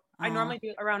 So I normally do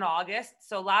it around August.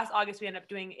 So last August, we ended up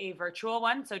doing a virtual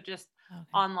one. So just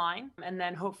online. And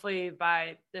then hopefully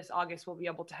by this August, we'll be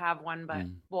able to have one, but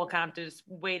we'll kind of just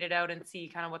wait it out and see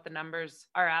kind of what the numbers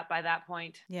are at by that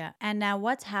point. Yeah. And now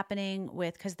what's happening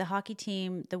because the hockey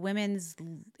team, the women's,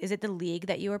 is it the league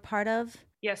that you were part of?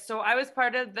 Yes. So I was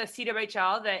part of the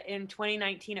CWHL that in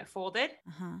 2019 it folded.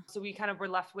 So we kind of were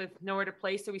left with nowhere to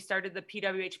play. So we started the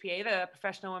PWHPA, the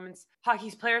Professional Women's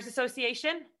Hockey Players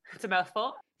Association. It's a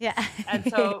mouthful. Yeah. And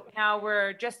so now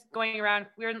we're just going around.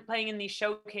 We're playing in these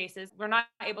showcases. We're not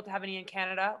able to have any in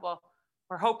Canada. Well,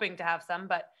 we're hoping to have some,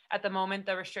 but at the moment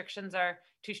the restrictions are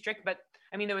too strict. But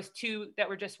I mean, there was 2 that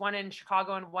were just one in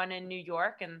Chicago and one in New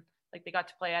York. And like they got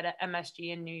to play at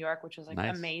MSG in New York, which was like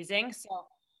amazing. So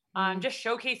just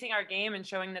showcasing our game and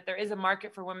showing that there is a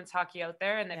market for women's hockey out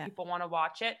there and that people want to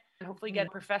watch it and hopefully get a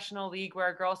professional league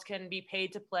where girls can be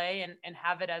paid to play and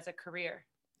have it as a career.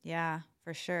 Yeah,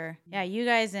 for sure. Yeah, you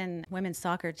guys in women's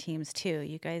soccer teams too.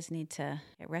 You guys need to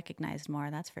get recognized more,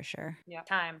 that's for sure. Yeah,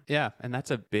 time. Yeah, and that's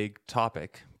a big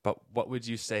topic. But what would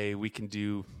you say we can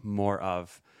do more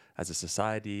of as a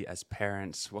society, as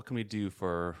parents? What can we do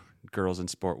for girls in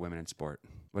sport, women in sport?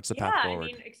 What's the path forward? I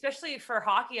mean, especially for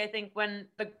hockey, I think when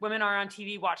the women are on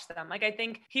TV, watch them. Like, I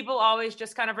think people always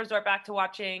just kind of resort back to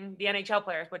watching the NHL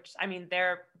players, which, I mean,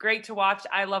 they're great to watch.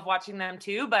 I love watching them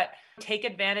too, but take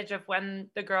advantage of when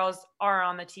the girls are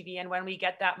on the TV and when we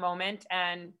get that moment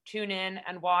and tune in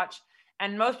and watch.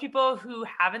 And most people who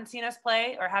haven't seen us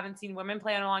play or haven't seen women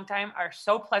play in a long time are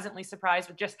so pleasantly surprised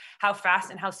with just how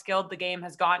fast and how skilled the game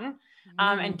has gotten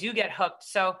and do get hooked.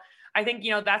 So I think,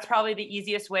 that's probably the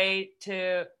easiest way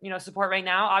to, support right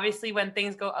now. Obviously, when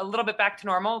things go a little bit back to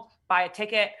normal, buy a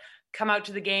ticket, come out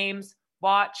to the games,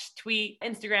 watch, tweet,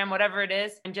 Instagram, whatever it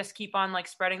is, and just keep on like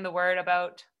spreading the word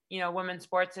about, women's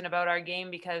sports and about our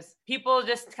game because people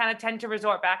just kind of tend to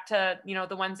resort back to,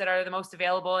 the ones that are the most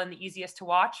available and the easiest to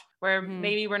watch, where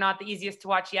maybe we're not the easiest to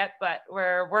watch yet, but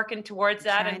we're working towards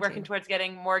that and working towards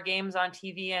getting more games on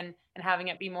TV and having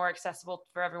it be more accessible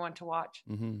for everyone to watch.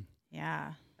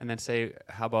 Yeah. And then say,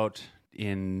 how about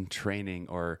in training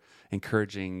or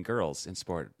encouraging girls in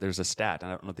sport? There's a stat, I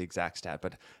don't know the exact stat,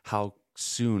 but how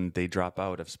soon they drop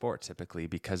out of sport typically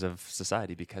because of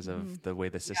society, because of the way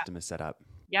the system is set up.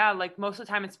 Yeah, like most of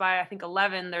the time it's by, I think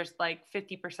 11, there's like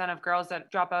 50% of girls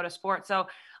that drop out of sport. So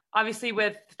obviously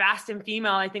with fast and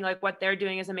female, I think like what they're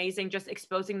doing is amazing, just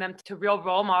exposing them to real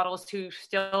role models who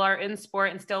still are in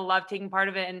sport and still love taking part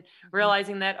of it, and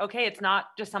realizing that, okay, it's not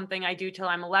just something I do till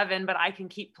I'm 11, but I can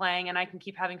keep playing and I can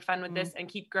keep having fun with this and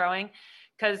keep growing.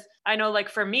 Because I know like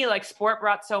for me, like sport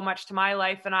brought so much to my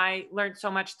life, and I learned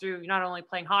so much through not only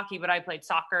playing hockey, but I played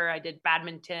soccer, I did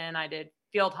badminton, I did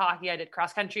field hockey, I did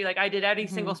cross country. Like I did every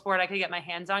single sport I could get my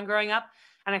hands on growing up.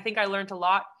 And I think I learned a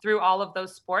lot through all of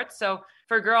those sports. So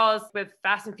for girls with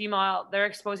fast and female, they're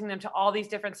exposing them to all these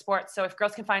different sports. So if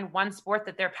girls can find one sport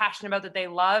that they're passionate about, that they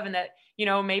love, and that, you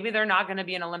know, maybe they're not going to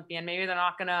be an Olympian, maybe they're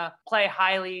not going to play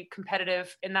highly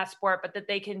competitive in that sport, but that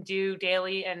they can do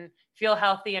daily and feel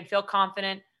healthy and feel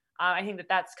confident. I think that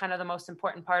that's kind of the most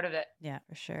important part of it. Yeah,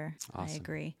 for sure. Awesome. I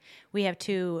agree. We have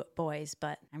 2 boys,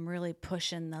 but I'm really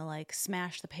pushing the like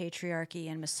smash the patriarchy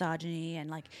and misogyny,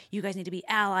 and like you guys need to be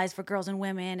allies for girls and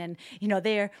women, and you know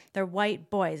they're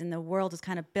white boys, and the world is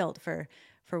kind of built for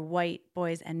white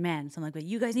boys and men. So I'm like, but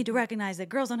you guys need to recognize that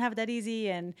girls don't have it that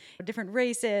easy, and different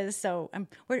races. So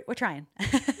we're trying.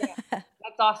 Yeah.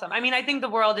 That's awesome. I mean, I think the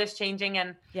world is changing,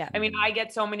 and yeah. I mean, I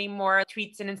get so many more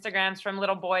tweets and Instagrams from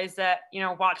little boys that, you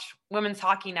know, watch women's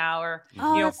hockey now, or,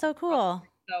 Oh, you know, that's so cool.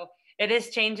 So it is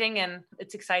changing, and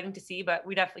it's exciting to see, but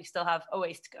we definitely still have a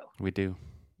ways to go. We do.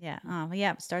 Yeah. Oh, well,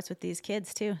 yeah. It starts with these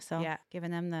kids too. So yeah,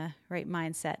 giving them the right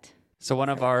mindset. So one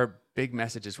of our big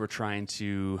messages we're trying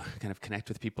to kind of connect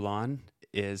with people on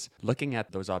is looking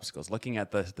at those obstacles, looking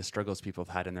at the struggles people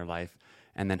have had in their life,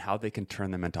 and then how they can turn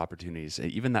them into opportunities,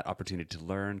 even that opportunity to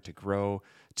learn, to grow,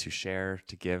 to share,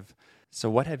 to give. So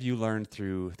what have you learned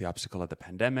through the obstacle of the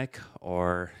pandemic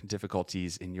or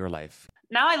difficulties in your life?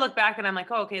 Now I look back and I'm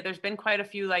like, oh, okay, there's been quite a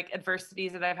few like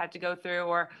adversities that I've had to go through,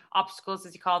 or obstacles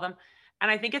as you call them. And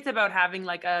I think it's about having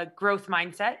like a growth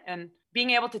mindset and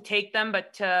being able to take them,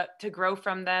 but to grow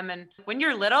from them. And when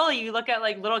you're little, you look at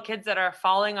like little kids that are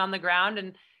falling on the ground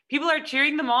and people are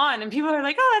cheering them on and people are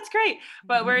like, oh, that's great.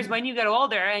 But whereas when you get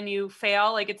older and you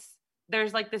fail, like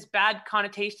there's like this bad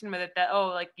connotation with it that, oh,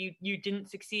 like you didn't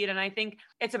succeed. And I think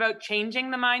it's about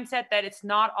changing the mindset that it's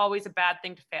not always a bad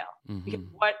thing to fail. Because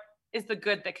what is the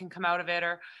good that can come out of it?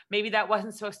 Or maybe that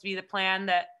wasn't supposed to be the plan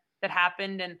that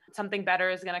happened, and something better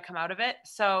is going to come out of it.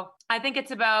 So I think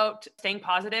it's about staying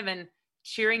positive and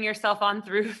cheering yourself on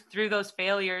through those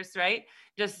failures, right?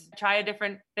 Just try a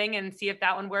different thing and see if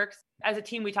that one works. As a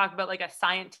team, we talk about like a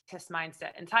scientist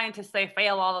mindset, and scientists, they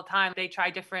fail all the time. They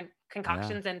try different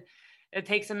concoctions and it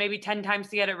takes them maybe 10 times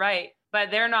to get it right.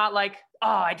 But they're not like, oh,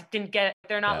 I didn't get it.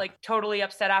 They're not like totally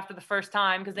upset after the first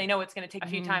time because they know it's going to take a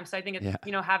few times. So I think it's,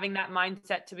 you know, having that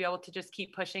mindset to be able to just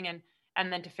keep pushing and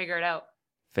then to figure it out.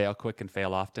 Fail quick and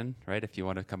fail often, right? If you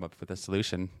want to come up with a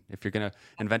solution, if you're going to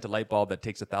invent a light bulb that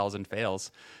takes 1,000 fails,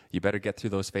 you better get through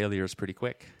those failures pretty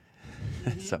quick.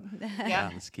 So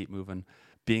let's keep moving.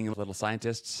 Being a little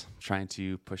scientists, trying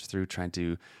to push through, trying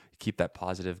to keep that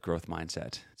positive growth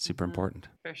mindset. Super important.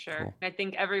 For sure. Cool. I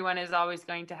think everyone is always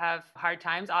going to have hard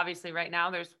times. Obviously, right now,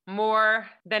 there's more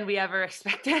than we ever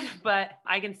expected. But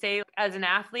I can say as an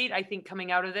athlete, I think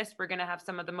coming out of this, we're going to have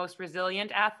some of the most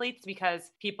resilient athletes because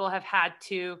people have had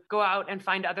to go out and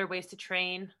find other ways to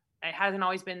train. It hasn't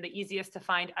always been the easiest to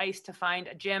find ice, to find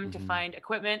a gym, to find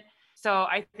equipment. So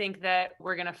I think that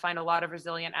we're going to find a lot of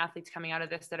resilient athletes coming out of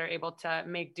this that are able to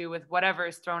make do with whatever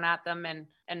is thrown at them and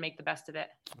make the best of it.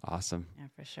 Awesome. Yeah,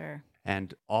 for sure.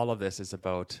 And all of this is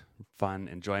about fun,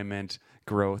 enjoyment,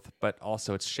 growth, but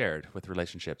also it's shared with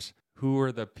relationships. Who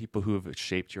are the people who have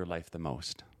shaped your life the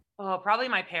most? Oh, probably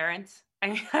my parents.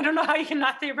 I don't know how you can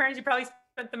not say your parents. You probably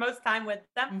spent the most time with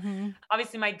them.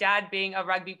 Obviously, my dad being a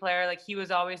rugby player, like he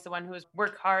was always the one who was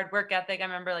work hard, work ethic. I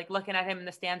remember like looking at him in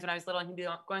the stands when I was little and he'd be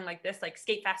going like this, like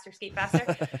skate faster, skate faster.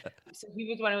 So he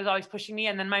was the one who was always pushing me.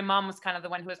 And then my mom was kind of the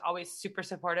one who was always super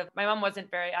supportive. My mom wasn't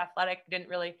very athletic,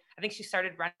 I think she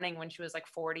started running when she was like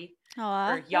 40.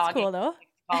 Oh, that's cool though.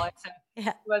 So she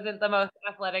wasn't the most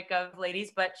athletic of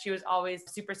ladies, but she was always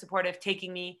super supportive,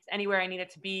 taking me anywhere I needed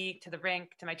to be, to the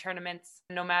rink, to my tournaments.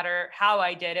 No matter how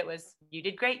I did, it was, you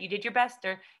did great, you did your best.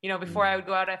 Or, you know, before I would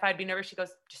go out, if I'd be nervous, she goes,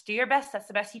 just do your best. That's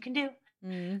the best you can do.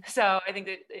 So I think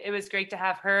that it was great to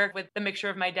have her with the mixture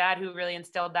of my dad, who really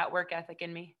instilled that work ethic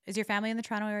in me. Is your family in the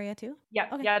Toronto area too? Yeah.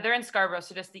 Okay. Yeah. They're in Scarborough.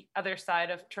 So just the other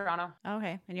side of Toronto.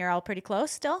 Okay. And you're all pretty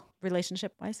close still,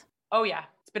 relationship wise? Oh yeah.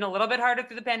 It's been a little bit harder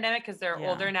through the pandemic because they're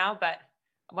older now, but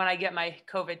when I get my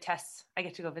COVID tests, I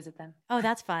get to go visit them. Oh,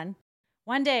 that's fun.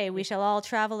 One day we shall all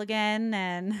travel again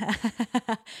and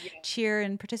cheer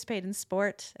and participate in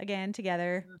sport again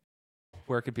together.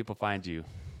 Where can people find you? Do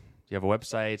you have a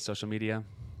website, social media?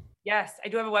 Yes, I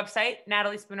do have a website,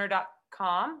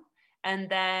 nataliespooner.com. And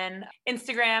then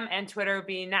Instagram and Twitter would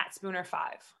be natspooner5.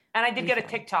 And I did get a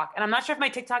TikTok. And I'm not sure if my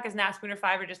TikTok is Nat Spooner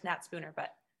 5 or just Nat Spooner, but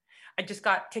I just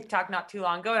got TikTok not too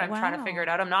long ago and I'm trying to figure it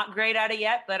out. I'm not great at it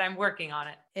yet, but I'm working on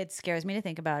it. It scares me to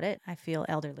think about it. I feel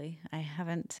elderly. I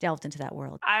haven't delved into that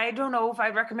world. I don't know if I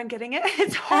recommend getting it.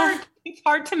 It's hard. It's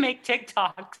hard to make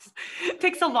TikToks. It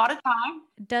takes a lot of time.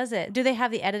 Does it? Do they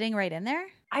have the editing right in there?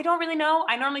 I don't really know.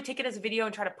 I normally take it as a video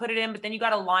and try to put it in, but then you got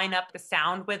to line up the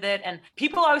sound with it. And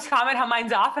people always comment how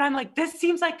mine's off. And I'm like, this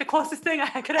seems like the closest thing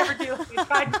I could ever do.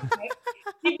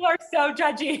 People are so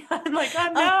judgy. I'm like,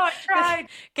 oh no, I tried.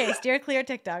 Okay, steer clear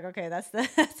TikTok. Okay, that's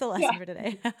the lesson for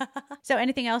today. So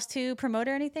anything else to promote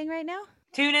or anything right now?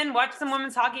 Tune in, watch some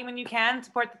women's hockey when you can,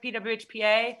 support the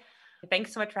PWHPA.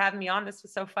 Thanks so much for having me on. This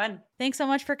was so fun. Thanks so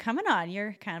much for coming on.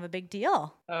 You're kind of a big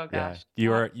deal. Oh gosh.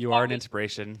 Yeah. You are an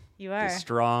inspiration. You are a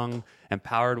strong,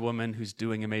 empowered woman who's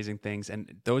doing amazing things.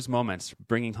 And those moments,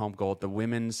 bringing home gold, the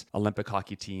women's Olympic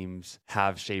hockey teams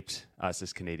have shaped us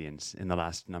as Canadians in the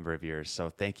last number of years. So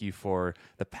thank you for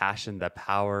the passion, the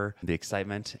power, the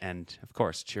excitement. And of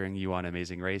course, cheering you on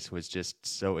Amazing Race was just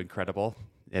so incredible.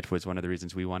 It was one of the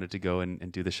reasons we wanted to go and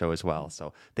do the show as well.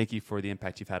 So thank you for the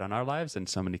impact you've had on our lives and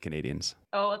so many Canadians.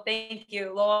 Oh, thank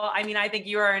you, Lowell. I mean, I think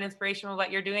you are an inspiration of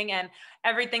what you're doing and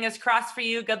everything is crossed for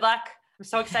you. Good luck. I'm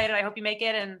so excited. I hope you make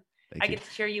it and I get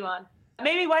to cheer you on.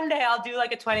 Maybe one day I'll do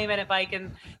like a 20-minute bike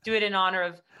and do it in honor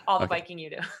of all the biking you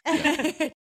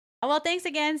do. Well, thanks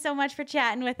again so much for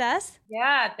chatting with us.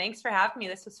 Yeah, thanks for having me.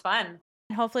 This was fun.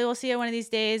 Hopefully we'll see you one of these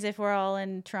days if we're all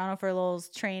in Toronto for Lowell's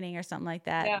training or something like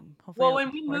that. Yeah. Hopefully well, when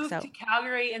we moved to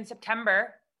Calgary in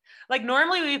September, like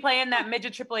normally we play in that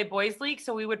midget AAA boys league.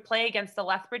 So we would play against the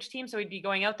Lethbridge team. So we'd be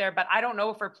going out there, but I don't know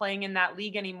if we're playing in that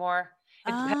league anymore.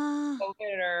 It depends on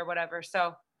COVID or whatever.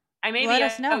 So I may be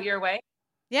out your way.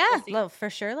 Yeah, well, for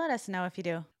sure. Let us know if you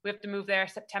do. We have to move there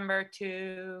September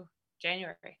to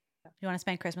January. You want to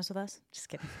spend Christmas with us? Just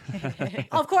kidding.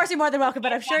 Of course, you're more than welcome,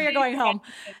 but I'm sure you're going home.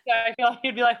 Yeah, I feel like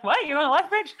you'd be like, what? You're going to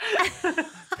Lethbridge?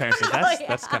 Apparently,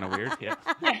 that's kind of weird.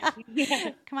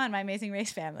 Yeah. Come on, my Amazing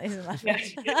Race family is in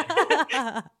Lethbridge.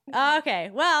 Okay.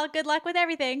 Well, good luck with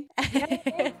everything.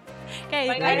 Okay.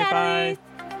 Bye, Natalie.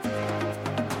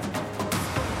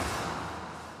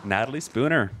 Natalie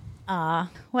Spooner. Aw,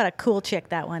 what a cool chick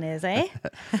that one is, eh?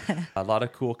 A lot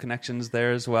of cool connections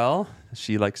there as well.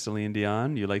 She likes Celine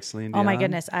Dion. You like Celine Dion? Oh my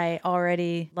goodness. I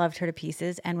already loved her to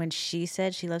pieces. And when she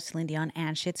said she loves Celine Dion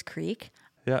and Schitt's Creek,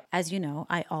 as you know,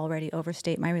 I already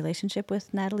overstate my relationship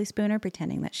with Natalie Spooner,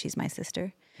 pretending that she's my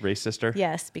sister. Race sister?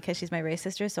 Yes, because she's my race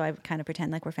sister. So I kind of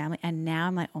pretend like we're family. And now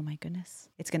I'm like, oh my goodness,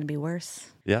 it's going to be worse.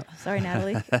 Yeah. Sorry,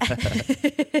 Natalie.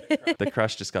 The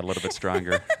crush just got a little bit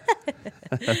stronger.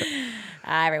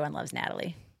 Everyone loves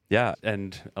Natalie. Yeah,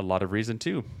 and a lot of reason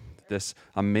too. This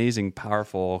amazing,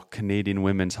 powerful Canadian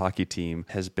women's hockey team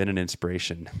has been an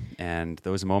inspiration. And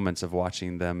those moments of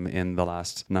watching them in the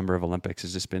last number of Olympics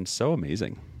has just been so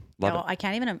amazing. I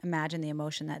can't even imagine the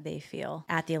emotion that they feel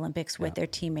at the Olympics with their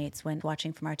teammates when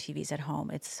watching from our TVs at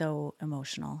home. It's so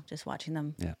emotional just watching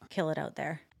them kill it out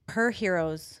there. Her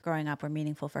heroes growing up were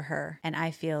meaningful for her. And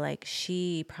I feel like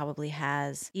she probably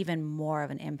has even more of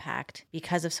an impact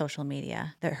because of social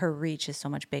media, that her reach is so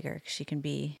much bigger. She can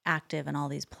be active on all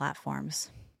these platforms.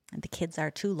 And the kids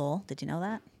are too, Lowell. Did you know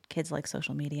that? Kids like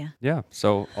social media. Yeah.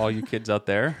 So all you kids out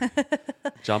there,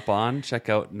 jump on, check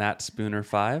out Nat Spooner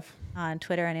 5. On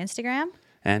Twitter and Instagram.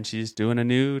 And she's doing a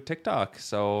new TikTok.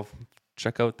 So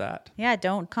check out that. Yeah,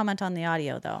 don't comment on the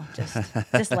audio though.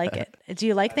 Just like it. Do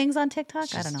you like things on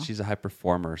TikTok? I don't know. She's a high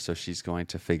performer, so she's going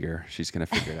to figure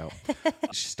it out.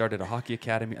 She started a hockey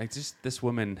academy. This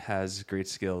woman has great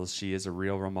skills. She is a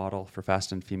real role model for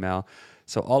Fast and Female.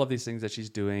 So all of these things that she's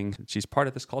doing, she's part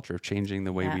of this culture of changing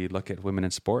the way we look at women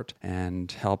in sport and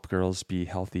help girls be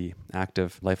healthy,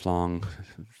 active, lifelong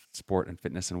sport and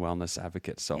fitness and wellness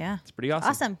advocates. So it's pretty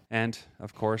awesome. And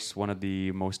of course, one of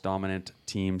the most dominant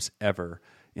teams ever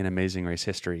in Amazing Race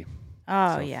history.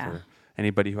 Oh, so for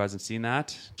anybody who hasn't seen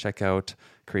that, check out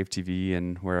Crave TV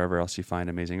and wherever else you find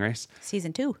Amazing Race.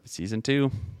 Season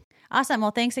 2. Awesome.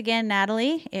 Well, thanks again,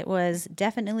 Natalie. It was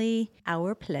definitely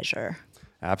our pleasure.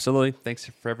 Absolutely. Thanks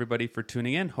for everybody for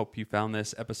tuning in. Hope you found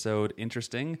this episode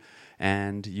interesting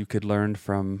and you could learn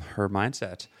from her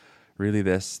mindset. Really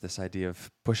this idea of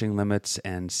pushing limits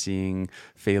and seeing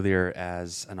failure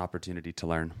as an opportunity to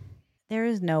learn. There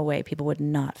is no way people would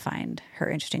not find her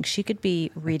interesting. She could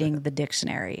be reading the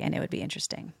dictionary and it would be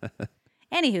interesting.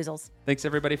 Any hoozles. Thanks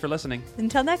everybody for listening.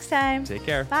 Until next time. Take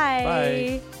care.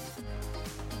 Bye.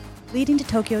 Leading to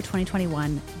Tokyo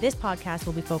 2021, this podcast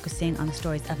will be focusing on the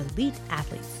stories of elite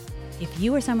athletes. If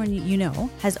you or someone you know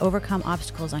has overcome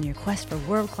obstacles on your quest for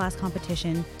world-class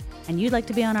competition and you'd like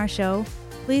to be on our show,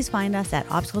 Please find us at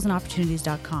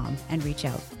obstaclesandopportunities.com and reach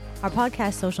out. Our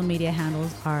podcast social media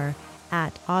handles are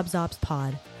at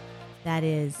ObsOpsPod. That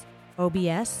is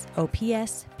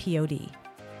OBSOPSPOD.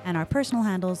 And our personal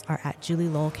handles are at Julie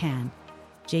Lowell Can.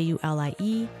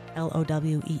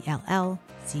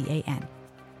 JulielLowellCan.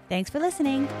 Thanks for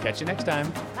listening. Catch you next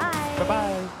time. Bye.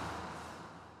 Bye-bye.